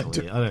Marshall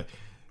here. I don't.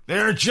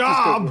 Their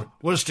job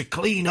was to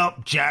clean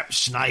up Jap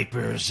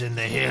snipers in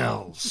the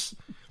hills.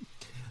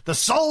 The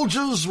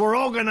soldiers were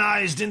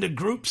organized into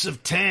groups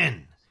of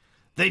 10.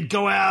 They'd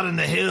go out in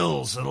the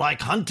hills, and like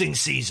hunting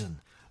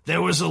season,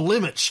 there was a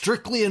limit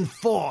strictly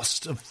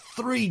enforced of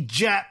 3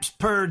 Japs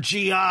per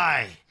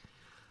GI.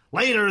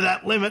 Later,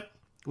 that limit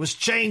was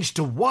changed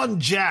to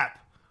 1 Jap.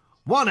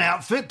 One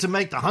outfit, to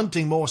make the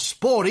hunting more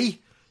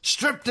sporty,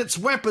 stripped its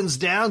weapons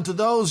down to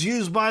those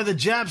used by the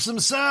Japs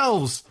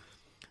themselves.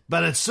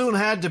 But it soon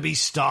had to be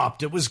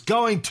stopped. It was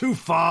going too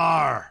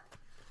far.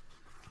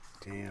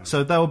 Damn.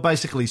 So they were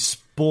basically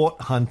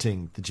sport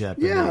hunting the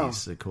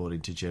Japanese,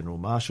 according to General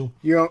Marshall.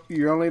 You're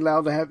only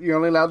allowed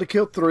to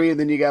kill 3, and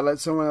then you got to let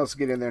someone else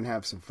get in there and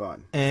have some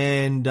fun.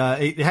 And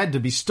it had to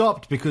be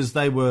stopped because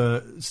they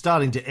were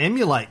starting to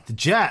emulate the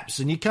Japs,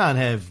 and you can't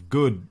have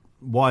good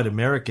white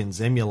Americans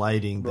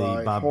emulating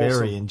the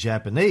barbarian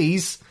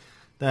Japanese.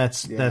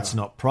 That's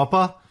not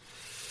proper.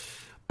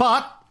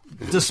 But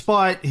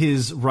despite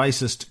his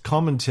racist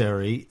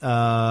commentary,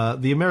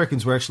 the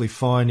Americans were actually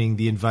finding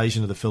the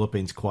invasion of the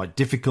Philippines quite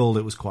difficult.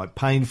 It was quite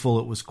painful.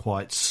 It was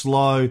quite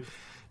slow.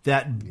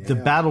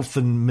 The battle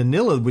for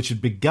Manila, which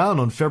had begun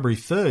on February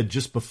 3rd,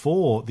 just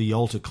before the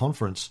Yalta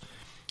Conference,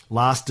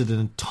 lasted an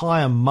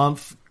entire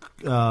month.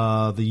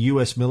 The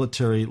US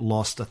military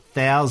lost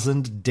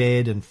 1,000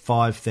 dead and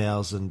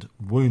 5,000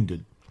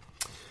 wounded.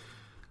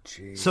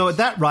 Jeez. So at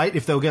that rate,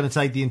 if they were going to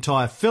take the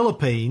entire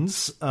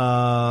Philippines, they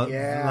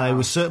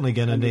were certainly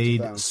going to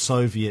need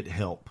Soviet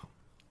help.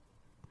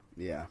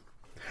 Yeah.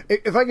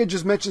 If I could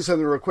just mention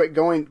something real quick,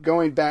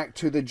 going back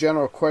to the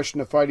general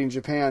question of fighting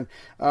Japan,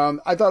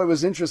 I thought it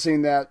was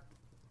interesting that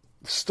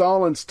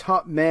Stalin's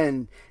top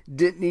men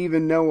didn't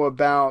even know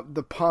about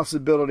the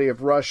possibility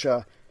of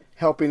Russia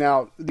helping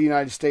out the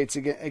United States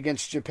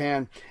against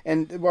Japan.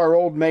 And our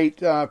old mate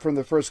from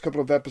the first couple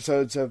of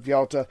episodes of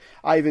Yalta,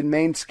 Ivan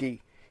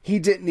Mainsky, he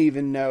didn't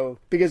even know,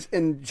 because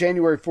in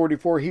January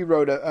 44, he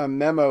wrote a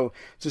memo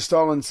to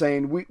Stalin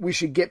saying, we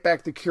should get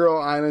back the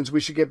Kuril Islands, we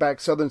should get back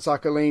southern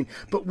Sakhalin,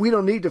 but we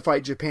don't need to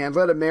fight Japan.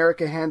 Let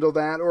America handle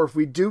that, or if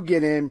we do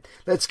get in,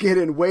 let's get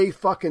in way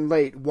fucking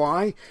late.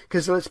 Why?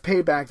 Because let's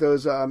pay back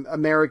those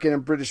American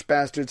and British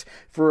bastards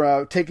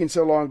for taking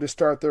so long to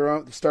start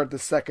the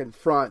second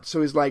front. So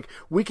he's like,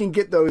 we can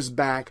get those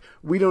back.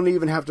 We don't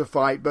even have to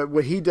fight. But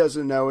what he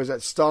doesn't know is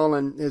that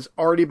Stalin has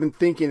already been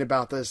thinking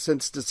about this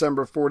since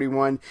December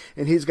 41.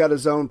 And he's got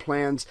his own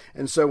plans.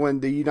 And so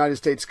when the United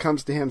States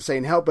comes to him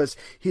saying, help us,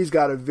 he's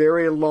got a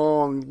very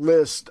long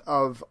list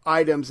of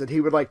items that he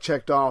would like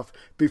checked off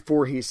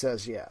before he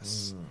says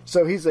yes.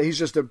 So he's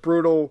just a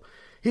brutal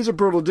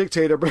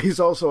dictator, but he's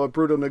also a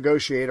brutal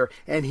negotiator,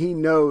 and he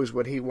knows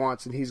what he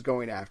wants, and he's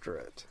going after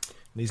it.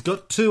 And he's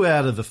got 2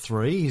 out of the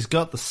 3. He's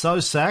got the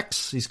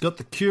Cossacks, he's got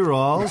the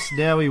Kurils,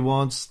 now he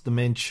wants the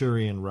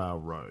Manchurian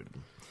Railroad.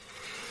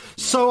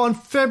 So on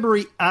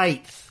February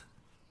 8th,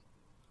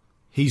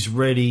 he's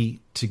ready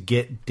to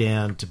get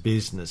down to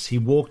business. He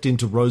walked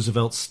into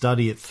Roosevelt's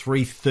study at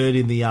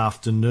 3:30 in the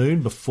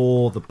afternoon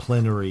before the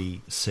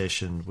plenary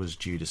session was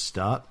due to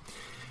start.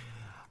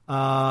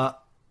 Old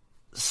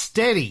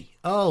Riley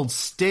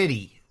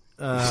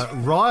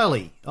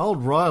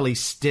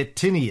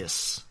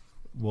Stettinius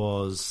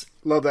was...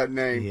 Love that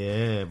name.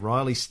 Yeah,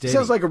 Riley Steady.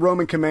 Sounds like a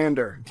Roman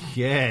commander.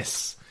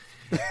 Yes.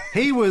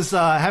 He was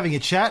having a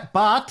chat,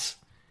 but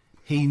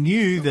he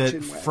knew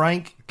that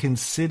Frank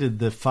considered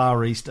the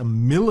Far East a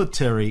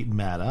military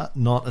matter,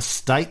 not a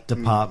State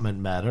Department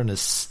matter, and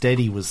as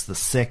Steady was the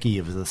Secchi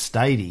of the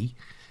Statey,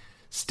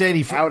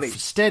 Steady from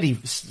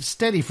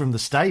the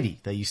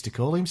Statey, they used to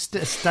call him.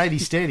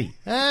 Steady.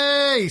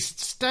 Hey,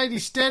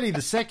 Steady,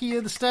 the Secchi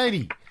of the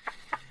Statey.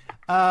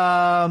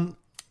 I'm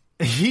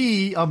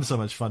so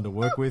much fun to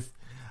work with.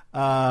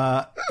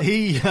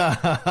 He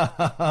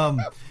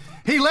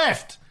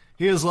left.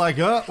 He was like,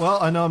 oh, well,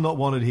 I know I'm not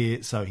wanted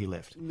here, so he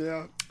left.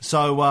 Yeah.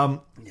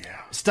 So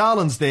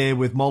Stalin's there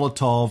with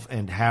Molotov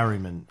and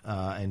Harriman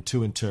and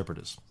 2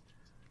 interpreters.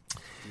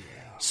 Yeah.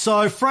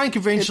 So Frank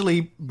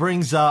eventually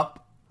brings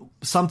up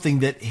something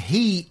that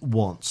he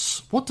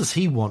wants. What does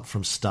he want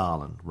from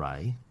Stalin,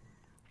 Ray?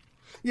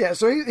 Yeah,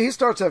 so he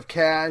starts off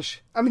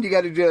cash. I mean, you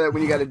got to do that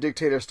when you got a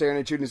dictator staring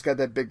at you and he's got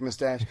that big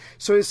mustache.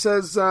 So he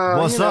says,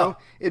 What's up?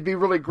 It'd be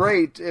really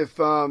great if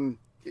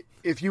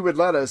you would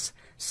let us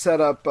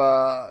set up,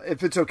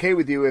 if it's okay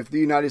with you, if the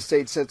United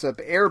States sets up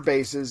air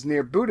bases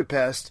near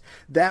Budapest.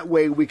 That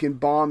way we can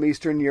bomb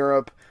Eastern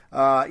Europe,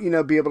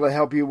 be able to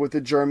help you with the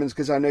Germans,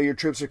 because I know your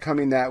troops are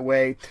coming that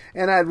way.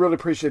 And I'd really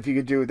appreciate if you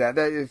could do that.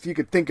 If you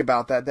could think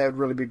about that, that would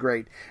really be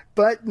great.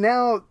 But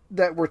now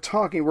that we're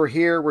talking,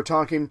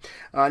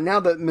 now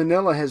that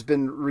Manila has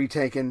been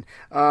retaken,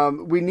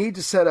 we need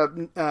to set up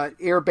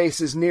air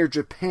bases near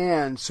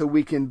Japan so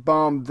we can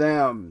bomb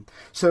them.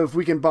 So if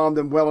we can bomb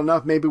them well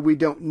enough, maybe we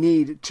don't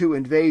need to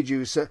invade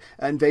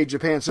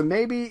Japan. So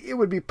maybe it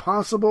would be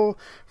possible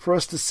for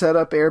us to set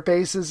up air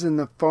bases in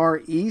the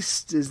Far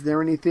East. Is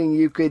there anything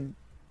you could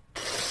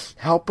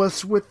help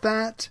us with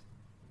that?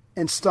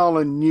 And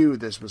Stalin knew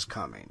this was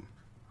coming.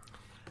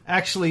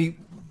 Actually,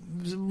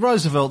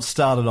 Roosevelt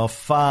started off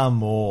far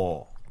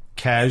more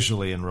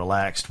casually and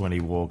relaxed when he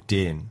walked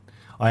in.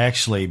 I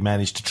actually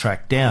managed to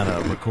track down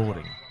a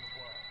recording.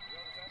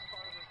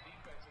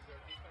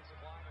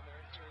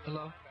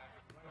 Hello?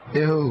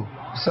 Yo,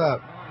 what's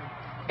up?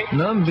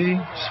 Nothing, B.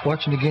 Just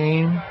watching the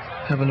game,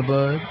 having a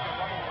bud.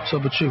 What's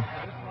up with you?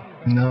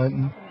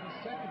 Nothing.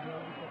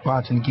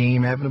 Watching the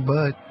game, having a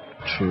bud.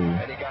 True.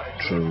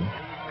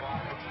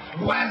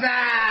 What's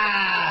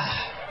up?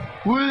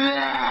 What's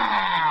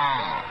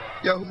up?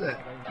 Yo, who's that?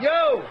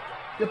 Yo,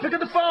 pick up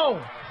the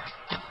phone.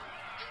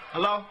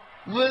 Hello?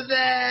 What's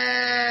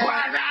that?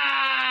 What's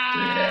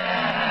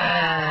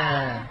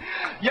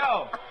up?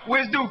 Yo,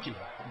 where's Dookie?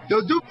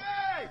 Yo, Dookie.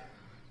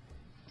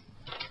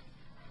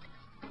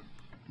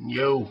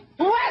 Yo.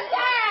 What's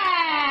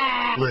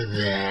up? What's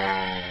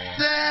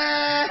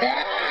up?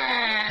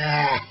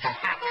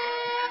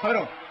 Hold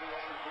on.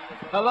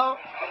 Hello?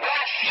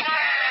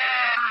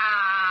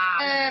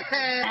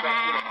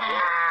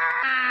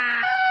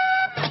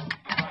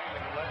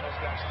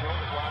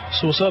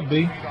 So what's up,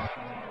 B?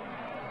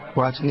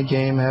 Watching the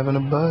game, having a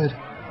bud.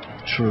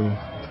 True.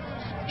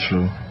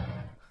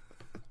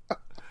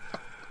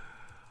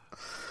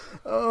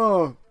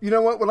 Oh, you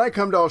know what? When I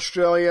come to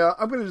Australia,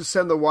 I'm going to just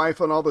send the wife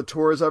on all the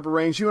tours I've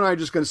arranged. You and I are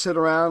just going to sit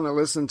around and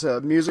listen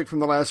to music from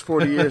the last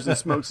 40 years and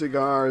smoke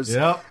cigars.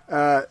 Yep.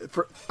 I'm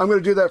going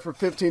to do that for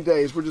 15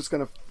 days. We're just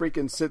going to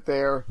freaking sit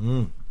there.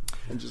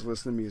 and just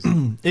listen to music.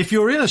 If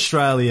you're in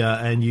Australia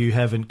and you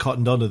haven't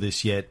cottoned onto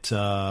this yet,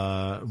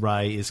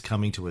 Ray is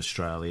coming to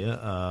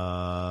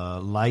Australia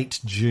late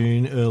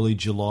June, early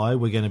July.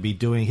 We're going to be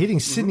hitting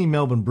Sydney,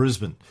 Melbourne,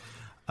 Brisbane.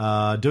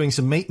 Doing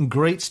some meet and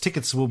greets.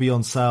 Tickets will be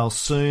on sale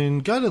soon.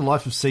 Go to the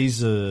Life of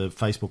Caesar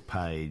Facebook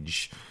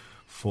page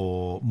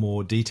for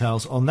more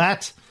details on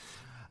that.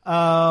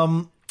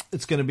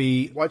 It's going to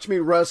be... Watch me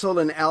wrestle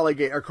an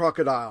alligator, a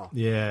crocodile.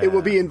 Yeah. It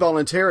will be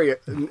involuntarily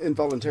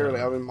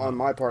on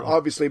my part,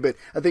 obviously, but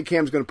I think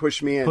Cam's going to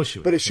push me in.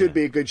 But it should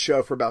be a good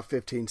show for about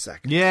 15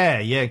 seconds.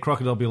 Yeah.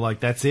 Crocodile will be like,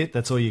 that's it?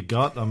 That's all you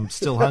got? I'm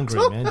still hungry,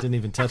 man. Didn't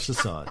even touch the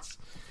sides.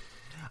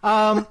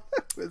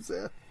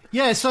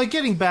 Yeah, so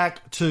getting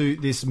back to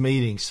this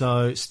meeting,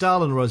 so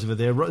Stalin rose over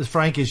there.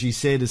 Frank, as you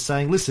said, is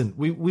saying, listen,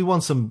 we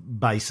want some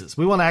bases.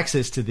 We want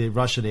access to the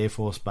Russian Air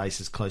Force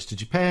bases close to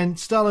Japan.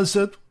 Stalin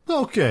said,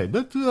 okay,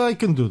 I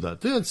can do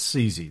that. That's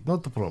easy,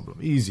 not the problem.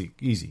 Easy.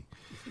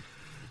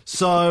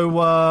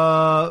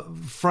 So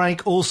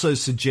Frank also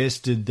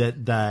suggested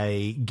that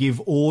they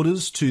give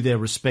orders to their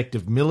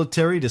respective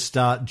military to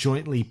start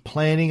jointly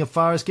planning a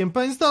forest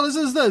campaign. Stalin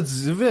says, that's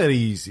very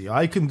easy.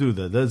 I can do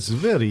that.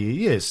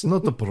 Yes,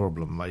 not a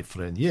problem, my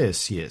friend.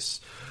 Yes.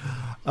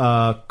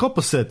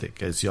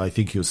 Copacetic, as I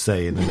think you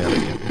say in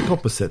American.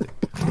 Copacetic.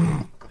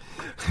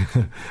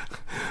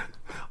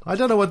 I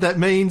don't know what that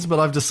means, but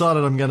I've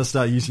decided I'm going to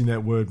start using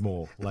that word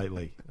more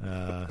lately.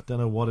 Don't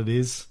know what it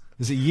is.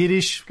 Is it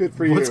Yiddish? Good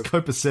for you. What's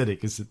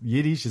copacetic? Is it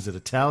Yiddish? Is it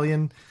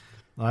Italian?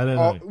 I don't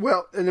know.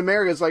 Well, in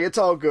America, it's like, it's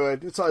all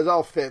good. It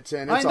all fits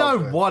in. I know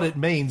what it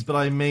means, but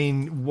I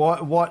mean,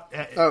 what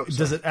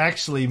does it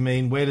actually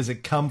mean? Where does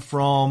it come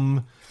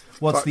from?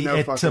 What's the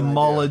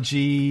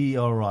etymology?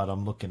 All right,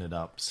 I'm looking it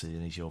up. See,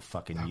 you're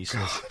fucking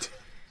useless.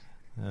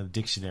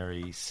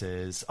 Dictionary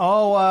says,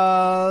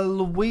 Louisiana,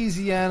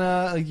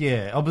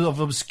 of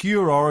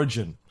obscure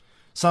origin.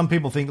 Some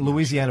people think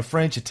Louisiana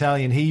French,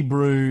 Italian,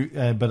 Hebrew,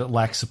 but it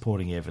lacks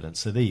supporting evidence.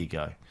 So there you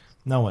go.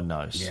 No one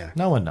knows. Yeah.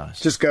 No one knows.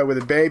 Just go with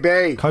it,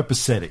 baby.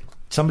 Copacetic.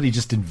 Somebody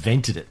just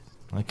invented it.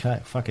 Okay,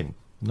 fucking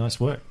nice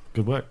work.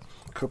 Good work.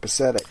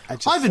 Copacetic.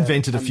 I've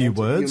invented a few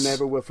words. You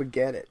never will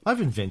forget it.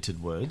 I've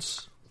invented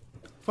words.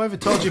 Have I ever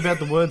told you about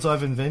the words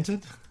I've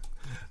invented?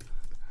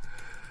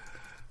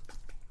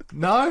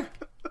 No?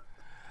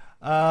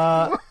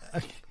 I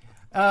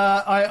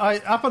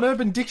up on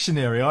Urban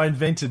Dictionary, I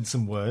invented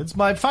some words.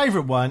 My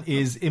favourite one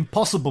is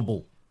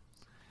impossible.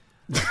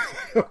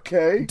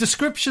 Okay.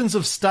 Descriptions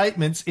of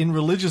statements in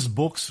religious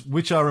books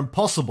which are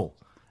impossible.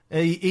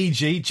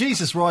 E.g.,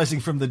 Jesus rising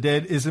from the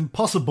dead is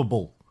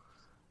impossible.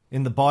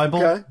 In the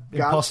Bible, okay,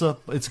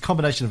 it's a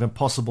combination of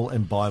impossible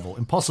and Bible.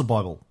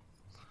 Impossible.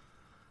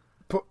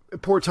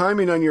 Poor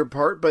timing on your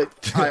part,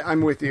 but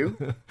I'm with you.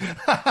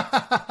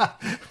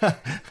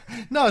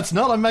 No, it's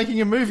not. I'm making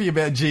a movie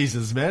about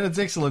Jesus, man. It's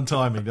excellent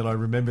timing that I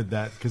remembered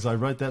that because I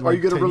wrote that. Are you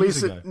going to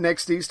release it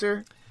next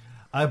Easter?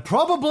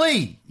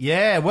 Probably.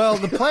 Yeah. Well,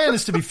 the plan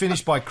is to be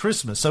finished by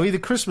Christmas, so either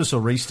Christmas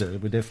or Easter.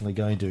 We're definitely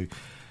going to,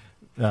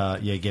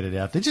 get it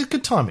out there. Just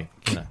good timing,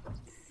 you know.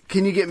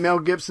 Can you get Mel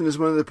Gibson as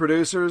one of the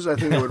producers? I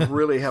think that would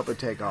really help it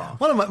take off.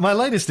 One of my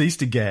latest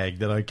Easter gag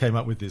that I came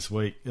up with this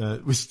week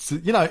was,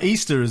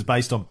 Easter is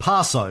based on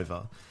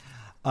Passover,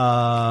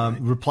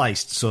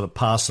 replaced sort of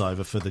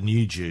Passover for the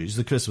new Jews.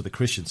 That's what the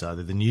Christians are.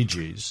 They're the new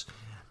Jews.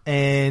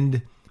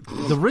 And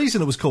the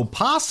reason it was called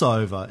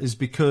Passover is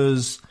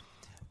because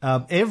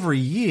every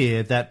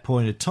year at that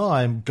point of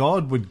time,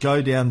 God would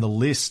go down the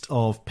list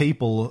of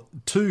people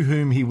to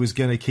whom he was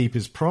going to keep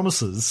his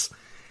promises.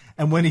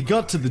 And when he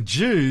got to the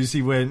Jews,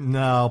 he went,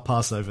 no, I'll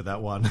pass over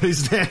that one.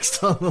 Who's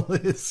next on the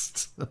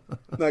list?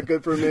 Not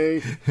good for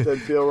me.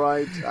 Doesn't feel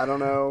right. I don't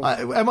know.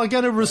 Am I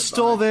going to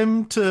restore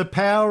them to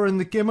power? Am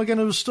I going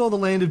to restore the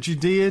land of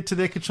Judea to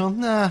their control?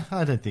 Nah,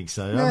 I don't think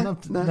so.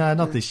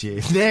 Not this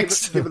year.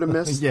 Next. Give it a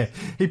miss. Yeah,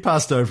 he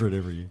passed over it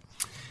every year.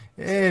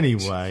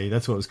 Anyway,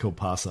 that's what it was called,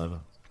 Passover.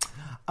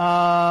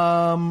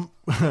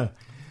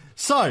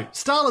 So,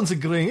 Stalin's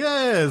agreeing,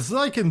 yes,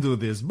 I can do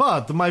this,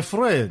 but my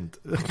friend...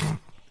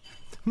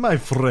 My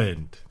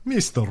friend,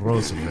 Mr.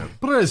 Roosevelt,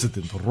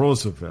 President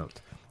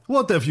Roosevelt,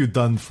 what have you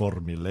done for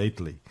me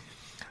lately?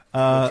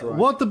 Right.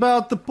 What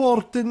about the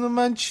port in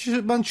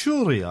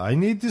Manchuria? I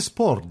need this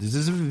port.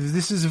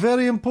 This is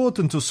very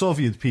important to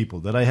Soviet people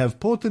that I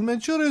have port in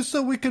Manchuria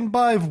so we can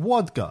buy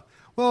vodka.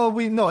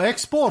 Well,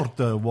 export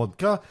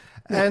vodka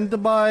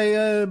and buy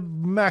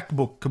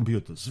MacBook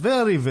computers.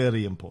 Very,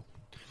 very important.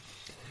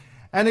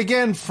 And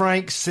again,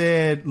 Frank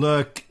said,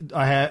 look,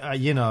 I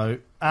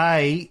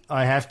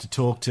have to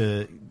talk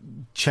to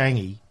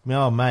Changy.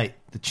 Oh, mate,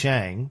 the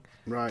Chang.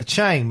 Right. The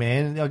Chang,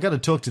 man. I've got to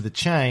talk to the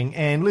Chang.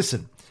 And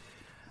listen,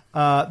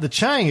 the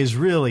Chang it's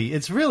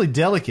really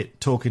delicate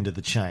talking to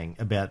the Chang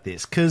about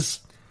this because,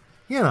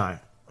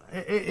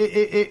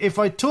 if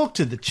I talk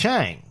to the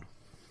Chang,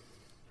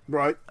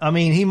 right, I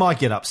mean, he might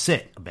get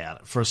upset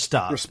about it for a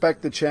start.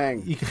 Respect the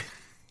Chang.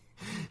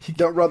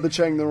 Don't rub the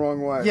Chang the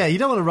wrong way. Yeah, you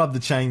don't want to rub the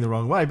Chang the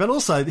wrong way. But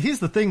also, here's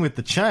the thing with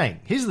the Chang.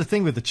 Here's the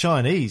thing with the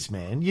Chinese,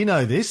 man. You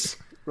know this.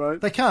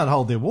 Right. They can't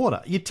hold their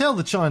water. You tell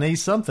the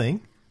Chinese something,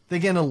 They're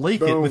going to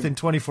leak it Boom. within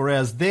 24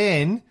 hours.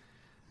 Then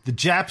the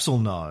Japs will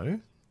know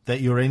that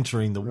you're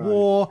entering the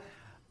war.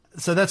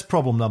 So that's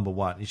problem number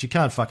one, is you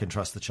can't fucking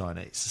trust the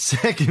Chinese.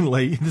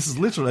 Secondly, this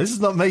is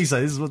not me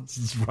saying, this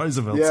is what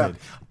Roosevelt said.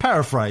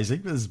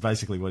 Paraphrasing, this is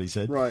basically what he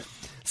said. Right.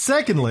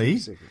 Secondly,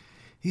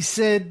 he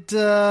said,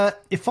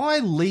 if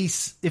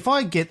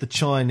I get the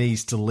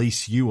Chinese to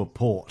lease you a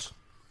port,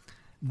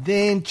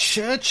 then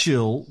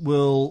Churchill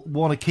will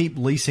want to keep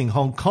leasing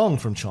Hong Kong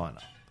from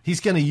China. He's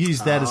going to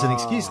use that as an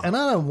excuse. And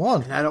I don't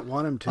want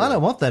him to. I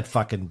don't want that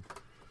fucking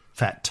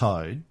fat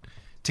toad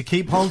to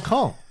keep Hong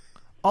Kong.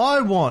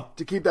 I want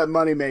to keep that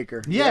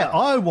moneymaker. Yeah,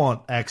 I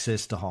want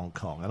access to Hong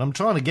Kong, and I'm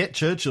trying to get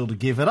Churchill to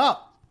give it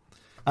up.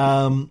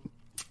 So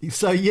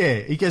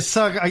he goes.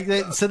 So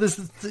there's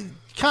you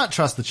can't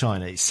trust the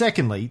Chinese.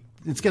 Secondly,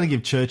 it's going to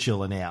give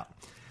Churchill an out.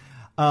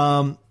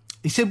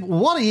 He said,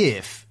 "What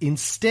if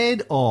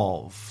instead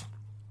of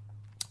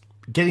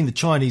getting the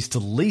Chinese to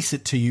lease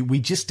it to you, we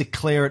just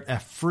declare it a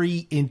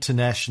free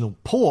international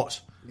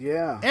port?"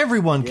 Yeah.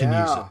 Everyone can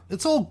use it.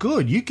 It's all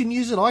good. You can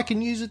use it. I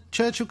can use it.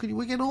 Churchill can.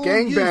 We can all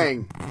use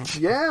Gangbang. it.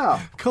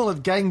 Yeah. Call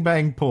it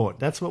Gangbang Port.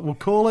 That's what we'll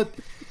call it.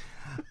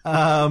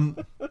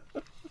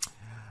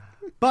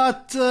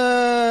 But,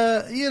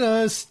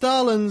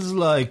 Stalin's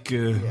like,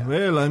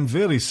 well, I'm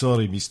very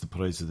sorry, Mr.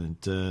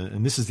 President.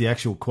 And this is the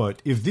actual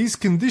quote. If these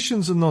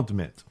conditions are not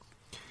met,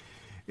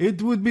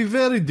 it would be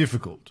very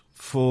difficult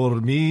for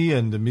me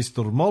and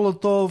Mr.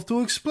 Molotov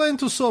to explain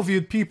to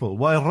Soviet people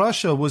why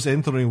Russia was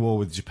entering war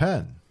with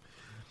Japan.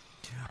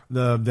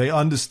 They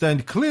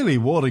understand clearly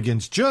war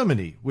against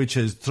Germany, which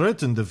has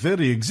threatened the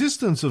very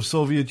existence of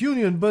Soviet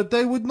Union, but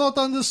they would not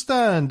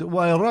understand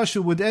why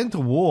Russia would enter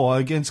war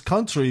against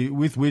country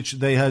with which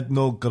they had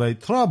no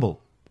great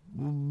trouble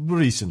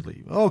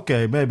recently.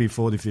 Okay, maybe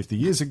 40, 50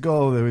 years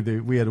ago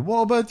we had a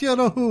war, but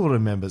who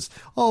remembers?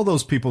 All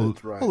those people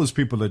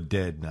are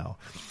dead now.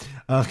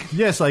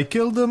 Yes, I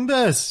killed them.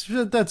 Yes,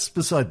 that's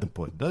beside the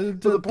point.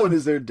 The point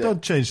is they're dead.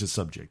 Don't change the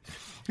subject.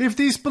 If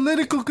these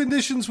political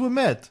conditions were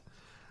met,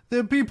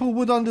 then people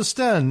would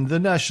understand the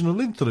national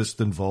interest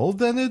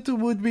involved, and it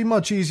would be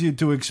much easier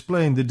to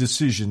explain the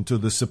decision to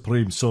the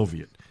Supreme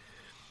Soviet.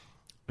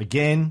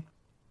 Again,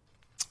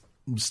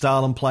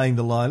 Stalin playing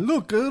the line,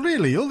 look,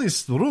 really, all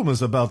these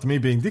rumors about me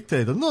being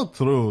dictator, not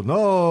true.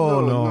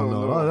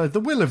 No. The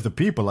will of the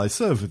people. I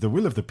serve the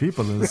will of the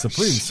people in the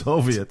Supreme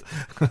Soviet.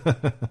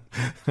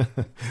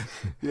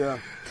 Yeah.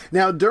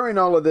 Now, during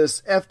all of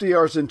this,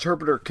 FDR's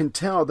interpreter can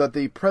tell that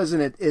the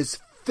president is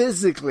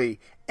physically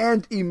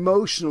and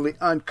emotionally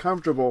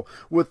uncomfortable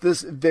with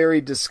this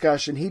very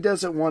discussion. He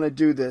doesn't want to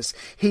do this.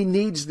 He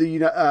needs the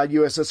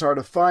USSR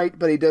to fight,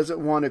 but he doesn't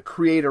want to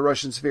create a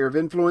Russian sphere of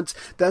influence.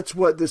 That's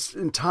what this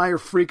entire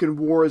freaking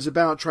war is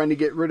about, trying to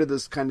get rid of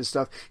this kind of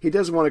stuff. He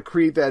doesn't want to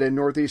create that in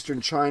northeastern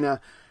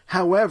China.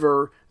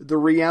 However, the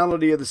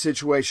reality of the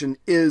situation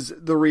is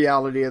the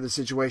reality of the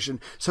situation.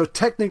 So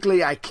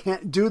technically, I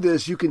can't do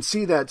this. You can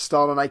see that,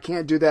 Stalin. I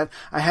can't do that.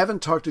 I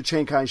haven't talked to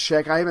Chiang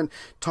Kai-shek. I haven't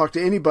talked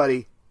to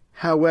anybody.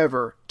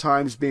 However,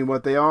 times being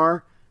what they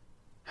are,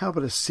 how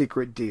about a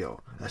secret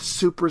deal? A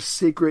super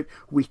secret,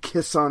 we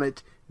kiss on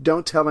it,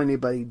 don't tell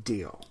anybody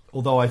deal.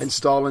 And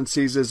Stalin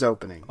sees his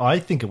opening. I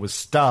think it was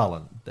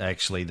Stalin,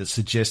 actually, that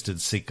suggested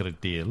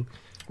secret deal.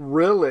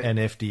 Really? And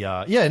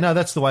FDR. Yeah, no,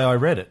 that's the way I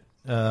read it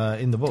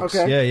in the books.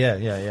 Okay.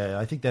 Yeah.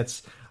 I think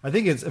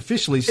it's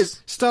officially,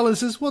 Stalin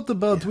says, what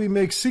about we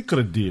make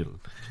secret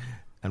deal?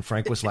 And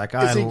Frank was like,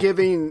 is he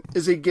giving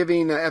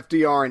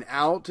FDR an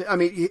out? I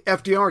mean,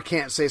 FDR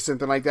can't say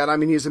something like that. I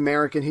mean, he's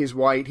American, he's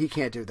white, he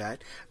can't do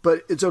that.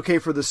 But it's okay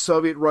for the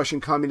Soviet Russian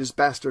communist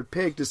bastard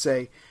pig to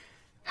say,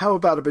 how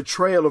about a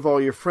betrayal of all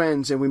your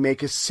friends and we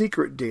make a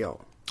secret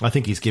deal? I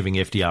think he's giving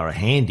FDR a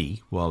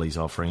handy while he's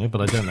offering it,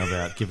 but I don't know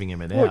about giving him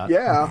an out.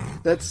 Yeah,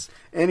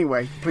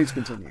 anyway, please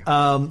continue.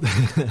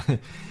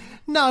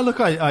 No,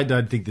 look, I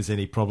don't think there's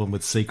any problem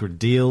with secret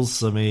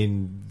deals. I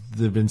mean,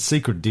 there have been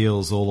secret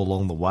deals all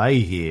along the way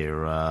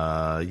here.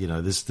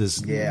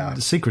 The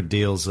secret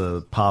deals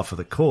are par for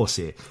the course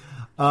here.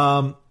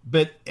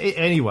 But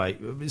anyway,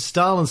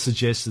 Stalin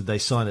suggested they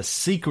sign a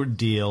secret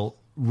deal.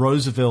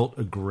 Roosevelt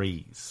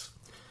agrees.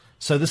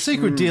 So the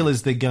secret deal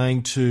is they're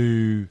going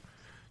to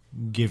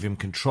give him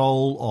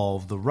control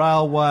of the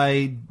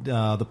railway.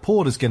 The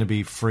port is going to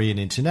be free and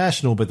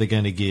international, but they're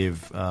going to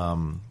give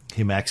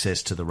him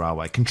access to the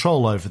railway,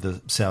 control over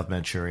the South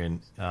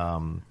Manchurian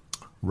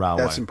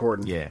railway. That's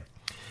important. Yeah.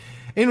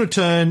 In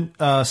return,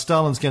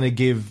 Stalin's going to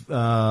give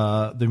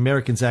the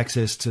Americans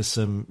access to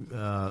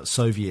some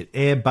Soviet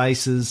air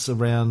bases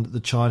around the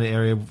China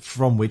area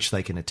from which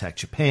they can attack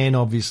Japan,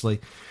 obviously.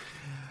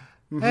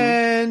 Mm-hmm.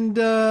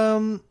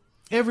 And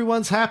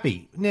everyone's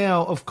happy.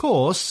 Now, of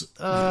course,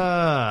 there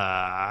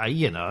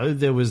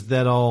was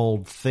that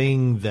old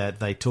thing that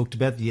they talked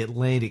about, the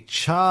Atlantic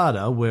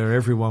Charter, where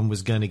everyone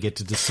was going to get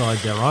to decide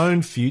their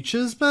own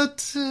futures,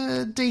 but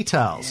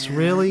details,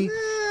 really.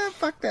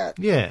 Fuck that.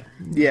 Yeah.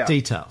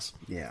 Details.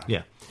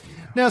 Yeah.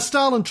 Now,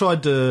 Stalin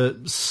tried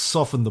to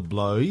soften the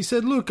blow. He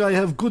said, look, I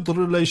have good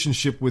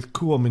relationship with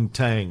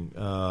Kuomintang.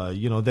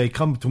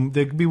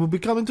 We will be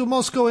coming to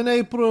Moscow in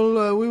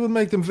April. We will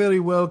make them very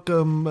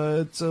welcome.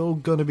 It's all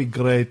going to be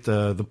great.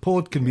 The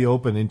port can be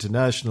open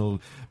international.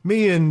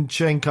 Me and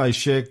Chiang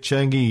Kai-shek,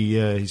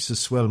 Changi, he's a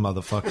swell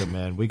motherfucker,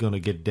 man. We're going to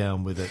get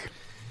down with it.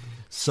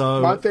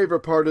 So my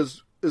favorite part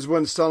is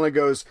when Stalin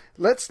goes,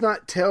 let's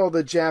not tell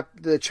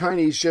the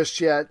Chinese just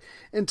yet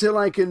until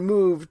I can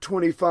move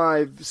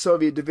 25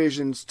 Soviet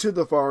divisions to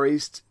the Far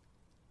East.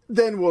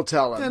 Then we'll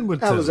tell them.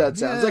 How does that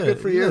sound? Is that good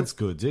for you? That's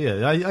good.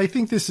 Yeah, I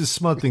think this is a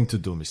smart thing to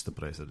do, Mr.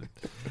 President.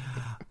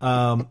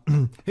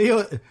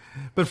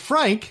 But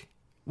Frank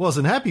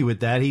wasn't happy with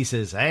that. He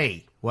says,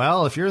 hey,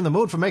 well, if you're in the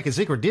mood for making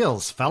secret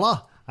deals,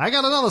 fella, I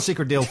got another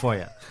secret deal for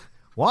you.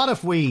 What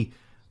if we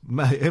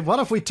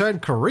turn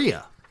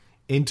Korea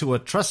into a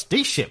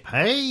trusteeship,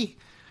 hey?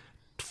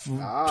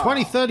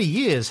 20, 30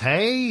 years,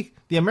 hey?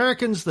 The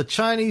Americans, the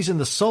Chinese, and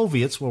the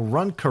Soviets will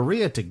run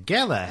Korea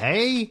together,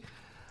 hey?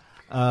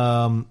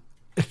 Didn't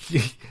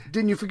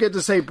you forget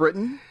to say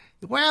Britain?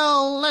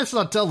 Well, let's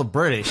not tell the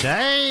British,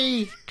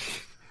 hey?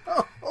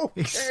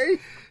 Okay.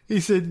 He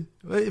said,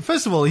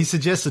 first of all, he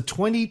suggests a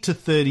 20 to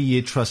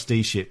 30-year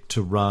trusteeship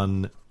to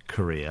run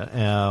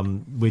Korea,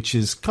 which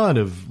is kind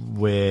of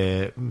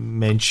where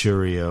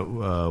Manchuria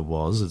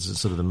was. It's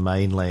sort of the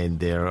mainland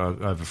there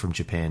over from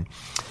Japan.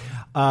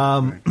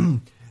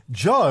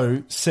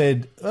 Joe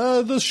said,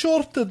 the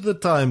shorter the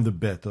time, the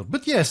better.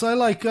 But yes, I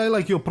like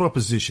your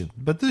proposition.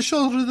 But the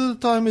shorter the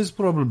time is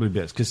probably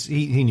best, because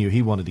he knew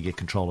he wanted to get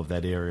control of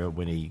that area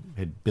when he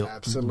had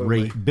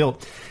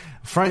rebuilt.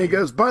 Frank, he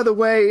goes, by the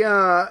way,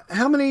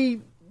 how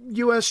many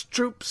U.S.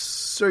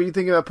 troops are you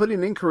thinking about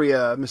putting in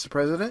Korea, Mr.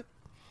 President?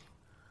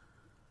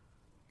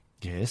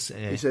 Yes.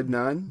 He said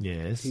none?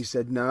 Yes. He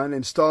said none,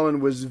 and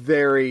Stalin was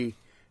very,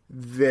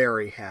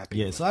 very happy.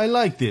 Yes, I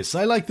like this.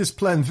 I like this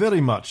plan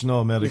very much. No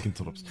American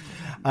troops.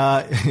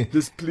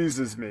 This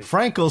pleases me.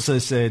 Frank also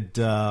said,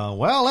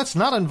 well, let's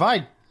not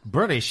invite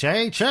British,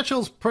 eh?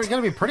 Churchill's going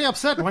to be pretty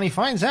upset when he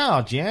finds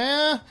out,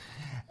 yeah?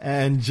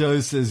 And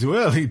Joe says,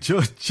 well,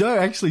 Joe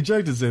actually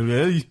joked and said,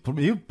 well,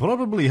 he'll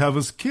probably have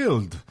us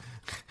killed.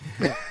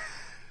 Yeah.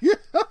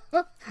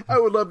 I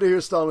would love to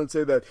hear Stalin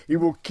say that. He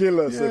will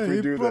kill us if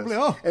we do this.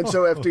 And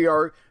so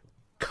FDR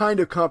kind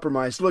of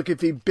compromised. Look,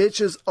 if he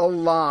bitches a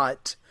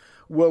lot,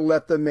 we'll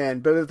let them in.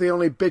 But if they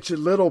only bitch a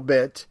little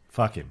bit,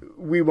 fuck him.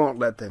 We won't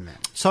let them in.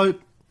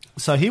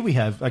 So here we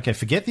have, okay,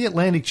 forget the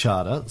Atlantic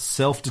Charter,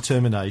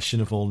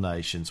 self-determination of all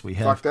nations. We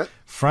have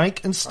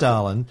Frank and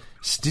Stalin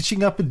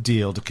stitching up a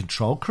deal to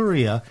control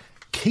Korea,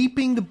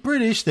 keeping the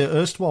British, their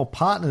erstwhile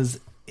partners,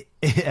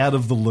 out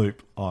of the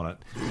loop on it.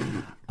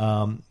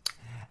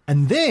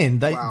 And then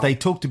they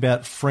talked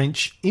about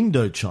French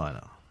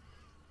Indochina,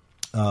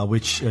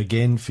 which,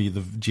 again, for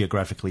the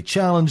geographically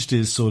challenged,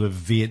 is sort of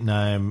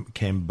Vietnam,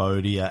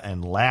 Cambodia,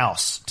 and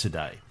Laos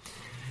today.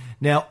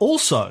 Now,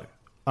 also,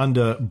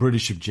 under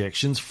British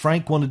objections,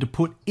 Frank wanted to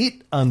put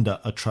it under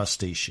a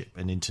trusteeship,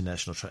 an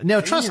international trustee. Now,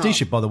 a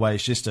trusteeship, by the way,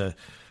 is just a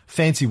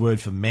fancy word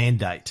for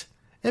mandate.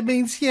 It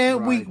means,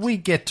 we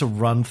get to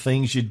run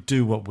things. You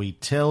do what we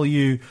tell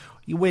you.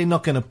 We're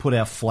not going to put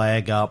our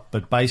flag up,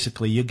 but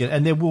basically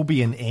and there will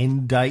be an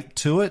end date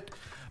to it.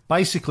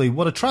 Basically,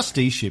 what a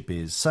trusteeship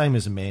is, same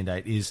as a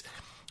mandate, is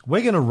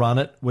we're going to run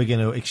it. We're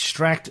going to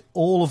extract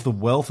all of the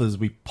wealth as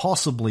we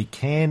possibly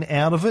can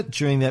out of it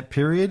during that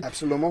period.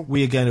 Absolutely.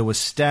 We are going to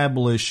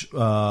establish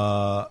rulers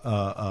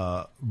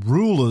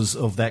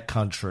of that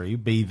country,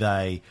 be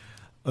they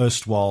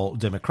erstwhile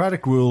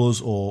democratic rulers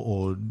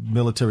or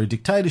military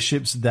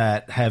dictatorships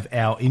that have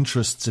our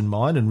interests in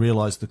mind and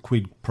realize the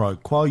quid pro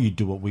quo. You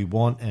do what we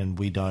want and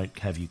we don't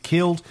have you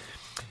killed.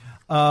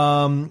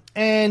 And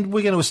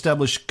we're going to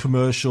establish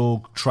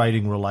commercial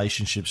trading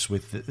relationships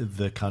with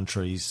the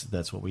countries.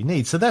 That's what we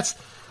need. So that's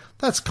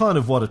kind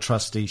of what a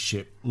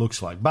trusteeship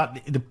looks like.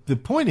 But the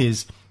point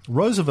is,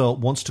 Roosevelt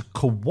wants to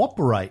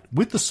cooperate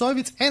with the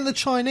Soviets and the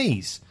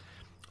Chinese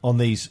on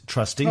these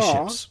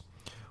trusteeships,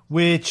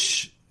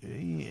 which,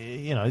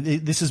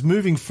 this is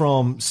moving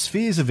from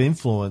spheres of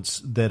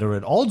influence that are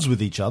at odds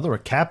with each other, a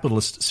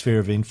capitalist sphere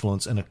of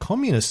influence and a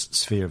communist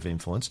sphere of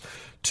influence,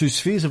 to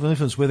spheres of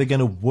influence where they're going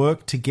to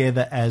work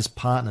together as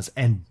partners.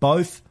 And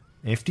both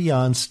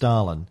FDR and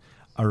Stalin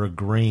are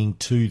agreeing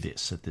to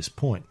this at this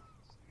point.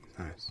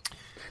 Nice.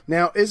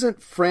 Now,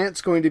 isn't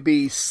France going to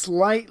be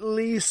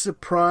slightly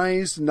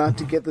surprised not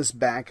to get this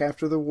back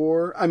after the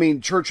war? I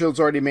mean,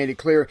 Churchill's already made it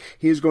clear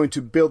he's going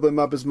to build them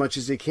up as much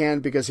as he can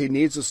because he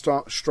needs a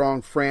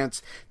strong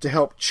France to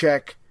help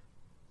check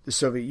the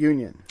Soviet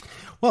Union.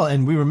 Well,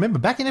 and we remember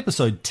back in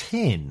episode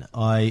 10,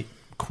 I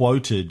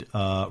quoted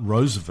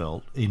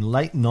Roosevelt in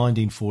late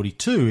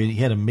 1942, and he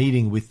had a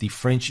meeting with the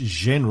French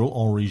General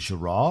Henri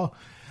Girard,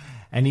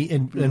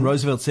 and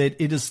Roosevelt said,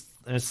 "It is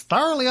it's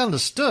thoroughly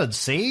understood,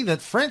 see,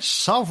 that French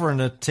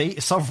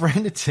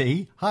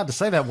sovereignty, hard to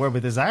say that word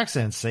with his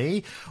accent,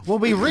 see, will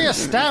be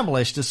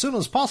re-established as soon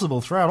as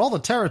possible throughout all the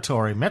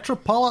territory,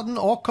 metropolitan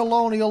or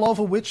colonial,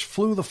 over which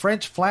flew the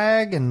French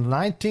flag in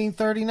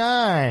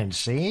 1939,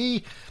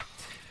 see?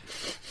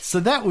 So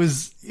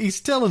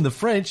he's telling the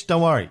French,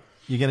 don't worry,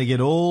 you're going to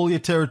get all your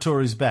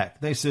territories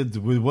back. They said,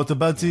 well, what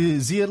about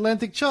the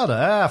Atlantic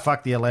Charter?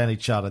 Fuck the Atlantic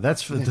Charter.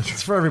 That's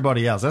for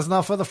everybody else. That's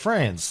not for the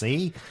French,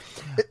 see?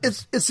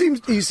 It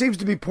seems he seems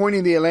to be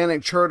pointing the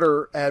Atlantic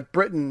Charter at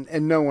Britain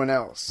and no one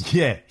else.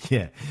 Yeah.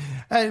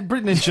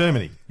 Britain and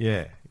Germany,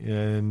 yeah.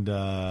 And,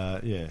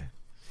 yeah.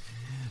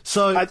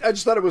 So I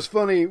just thought it was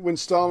funny when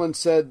Stalin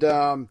said,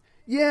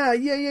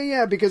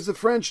 yeah, because the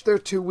French, they're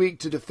too weak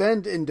to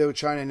defend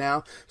Indochina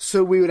now,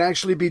 so we would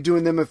actually be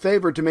doing them a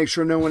favor to make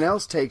sure no one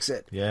else takes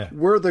it. Yeah.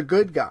 We're the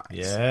good guys.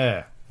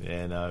 Yeah,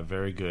 no,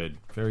 very good.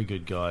 Very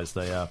good guys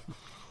they are.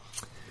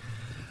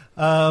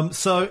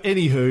 So,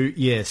 anywho,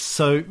 yes,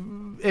 so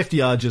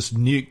FDR just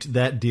nuked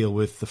that deal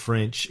with the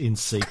French in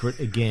secret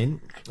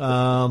again.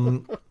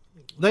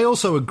 They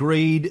also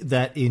agreed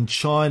that in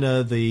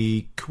China,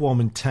 the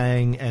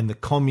Kuomintang and the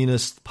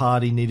Communist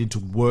Party needed to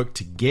work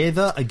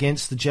together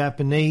against the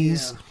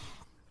Japanese.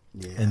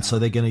 Yeah. And so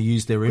they're going to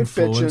use their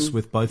influence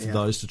with both of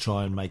those to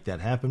try and make that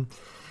happen.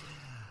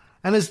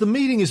 And as the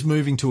meeting is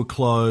moving to a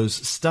close,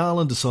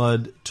 Stalin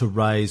decided to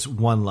raise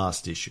one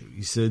last issue.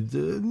 He said,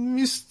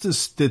 Mr.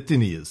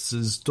 Stettinius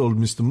has told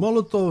Mr.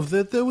 Molotov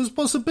that there was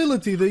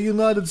possibility the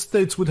United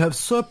States would have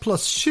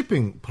surplus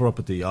shipping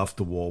property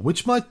after war,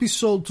 which might be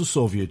sold to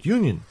Soviet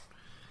Union.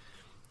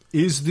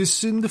 Is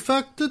this in the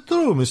fact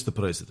true, Mr.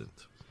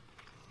 President?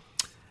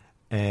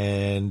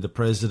 And the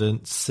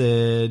president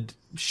said,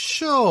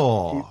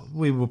 sure,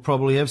 we will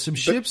probably have some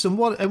ships and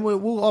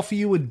we'll offer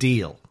you a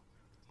deal.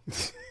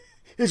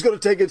 He's going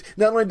to take it.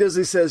 Not only does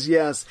he says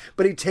yes,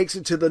 but he takes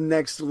it to the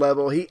next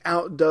level. He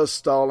outdoes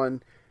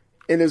Stalin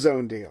in his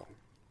own deal.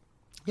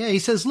 Yeah, he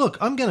says, look,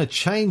 I'm going to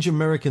change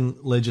American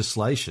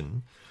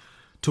legislation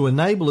to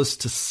enable us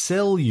to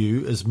sell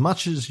you as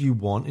much as you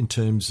want in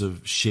terms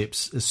of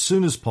ships as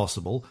soon as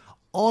possible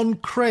on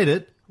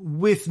credit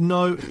with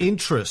no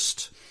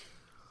interest.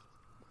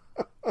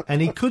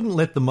 And he couldn't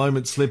let the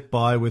moment slip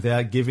by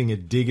without giving a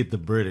dig at the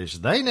British.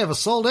 They never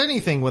sold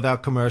anything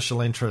without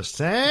commercial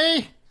interests,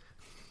 eh?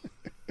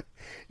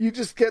 You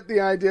just get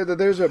the idea that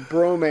there's a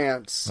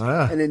bromance,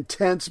 an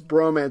intense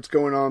bromance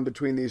going on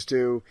between these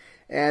two.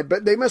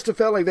 But they must have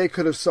felt like they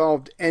could have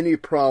solved any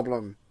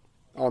problem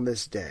on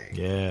this day.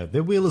 Yeah,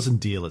 they're wheelers and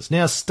dealers.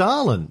 Now,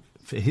 Stalin,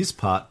 for his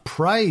part,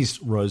 praised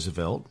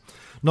Roosevelt,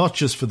 not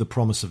just for the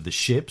promise of the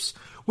ships,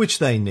 which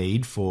they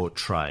need for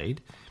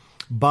trade,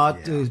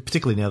 but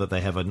particularly now that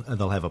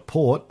they'll have a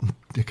port,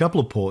 a couple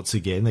of ports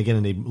again, they're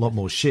going to need a lot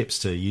more ships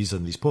to use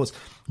on these ports.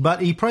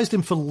 But he praised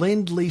him for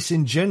Lend-Lease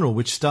in general,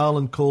 which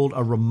Stalin called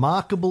a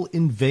remarkable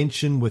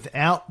invention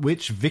without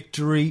which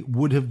victory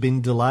would have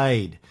been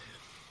delayed.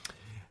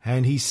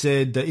 And he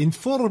said, in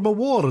former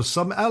wars,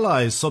 some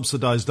allies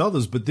subsidized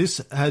others, but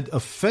this had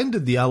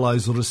offended the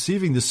allies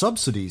receiving the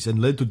subsidies and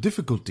led to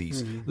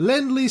difficulties.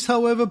 Lend-Lease,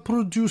 however,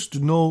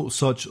 produced no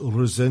such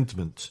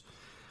resentment.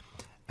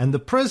 And the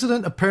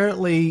president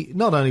apparently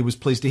not only was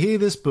pleased to hear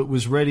this, but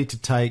was ready to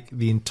take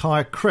the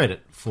entire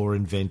credit for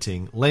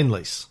inventing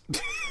Lend-Lease.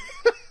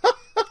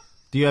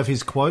 Do you have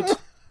his quote?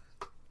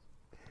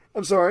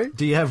 I'm sorry?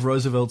 Do you have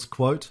Roosevelt's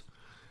quote?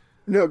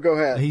 No, go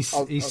ahead. He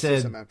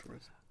said,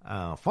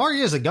 4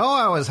 years ago,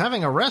 I was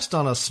having a rest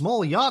on a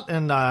small yacht,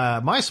 and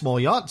my small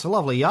yacht, it's a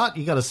lovely yacht.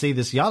 You got to see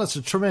this yacht. It's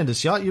a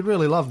tremendous yacht. You'd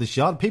really love this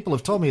yacht. People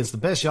have told me it's the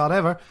best yacht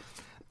ever.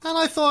 And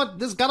I thought,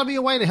 there's got to be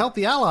a way to help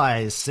the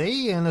Allies,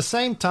 see? And at the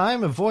same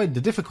time, avoid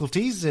the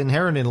difficulties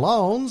inherent in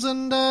loans,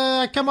 and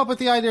come up with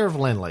the idea of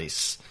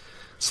Lend-Lease.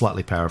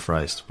 Slightly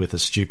paraphrased with a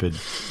stupid,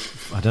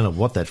 I don't know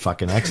what that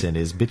fucking accent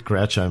is, a bit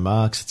Groucho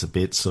Marx, it's a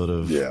bit sort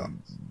of... Yeah.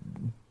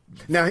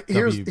 Now,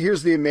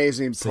 here's the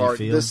amazing part.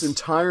 This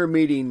entire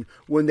meeting,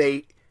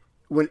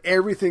 when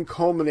everything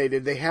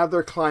culminated, they have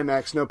their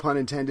climax, no pun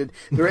intended.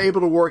 They're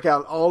able to work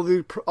out all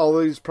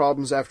these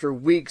problems after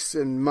weeks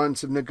and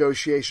months of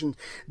negotiation.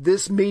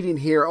 This meeting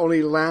here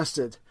only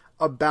lasted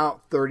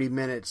about 30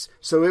 minutes.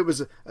 So it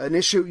was an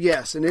issue,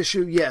 yes, an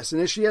issue, yes, an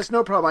issue, yes,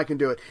 no problem, I can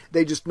do it.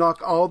 They just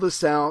knock all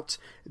this out,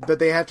 but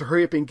they have to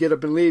hurry up and get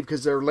up and leave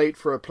because they're late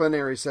for a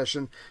plenary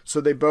session.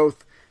 So they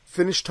both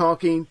finish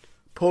talking,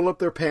 pull up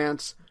their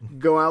pants,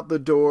 go out the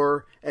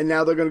door, and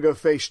now they're going to go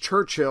face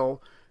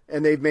Churchill.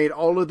 And they've made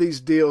all of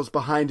these deals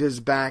behind his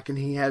back, and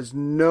he has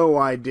no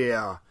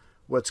idea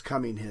what's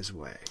coming his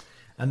way.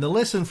 And the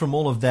lesson from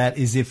all of that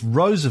is if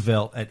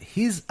Roosevelt, at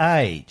his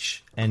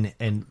age and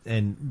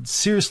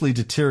seriously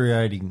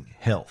deteriorating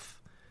health,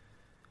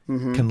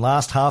 can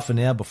last half an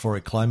hour before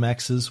it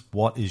climaxes,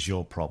 what is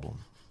your problem?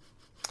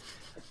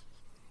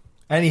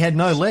 And he had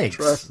no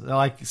legs.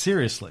 Like,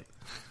 seriously.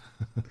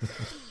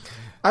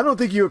 I don't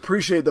think you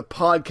appreciate the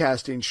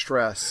podcasting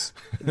stress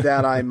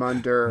that I'm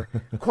under.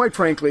 Quite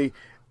frankly,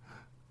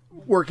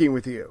 working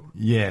with you.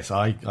 Yes,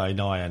 I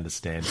know, I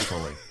understand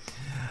fully.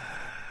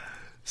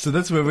 So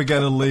that's where we're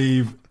going to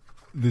leave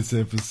this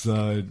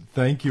episode.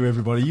 Thank you,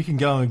 everybody. You can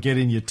go and get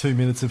in your 2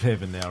 minutes of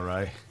heaven now,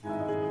 Ray. Woo!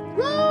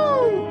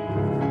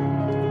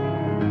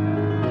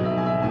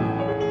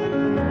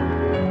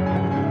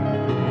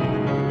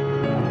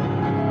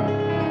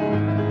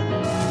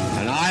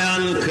 An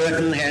iron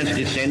curtain has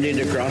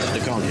descended across the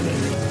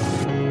continent.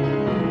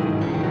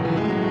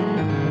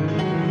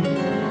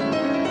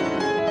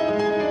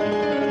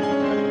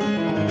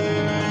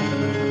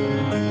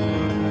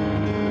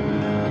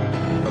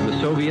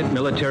 Soviet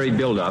military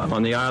buildup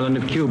on the island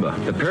of Cuba.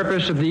 The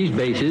purpose of these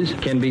bases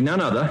can be none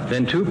other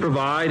than to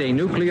provide a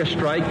nuclear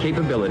strike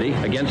capability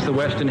against the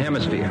Western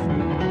Hemisphere.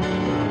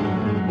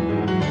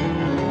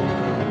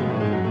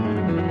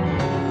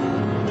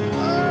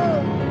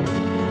 Oh!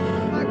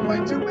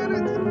 9.2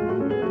 minutes!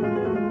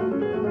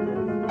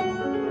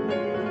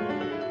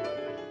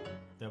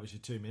 That was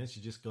your 2 minutes.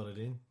 You just got it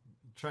in.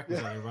 The track was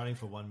only running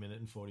for 1 minute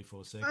and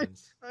 44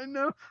 seconds. I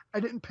know. I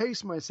didn't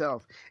pace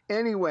myself.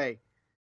 Anyway,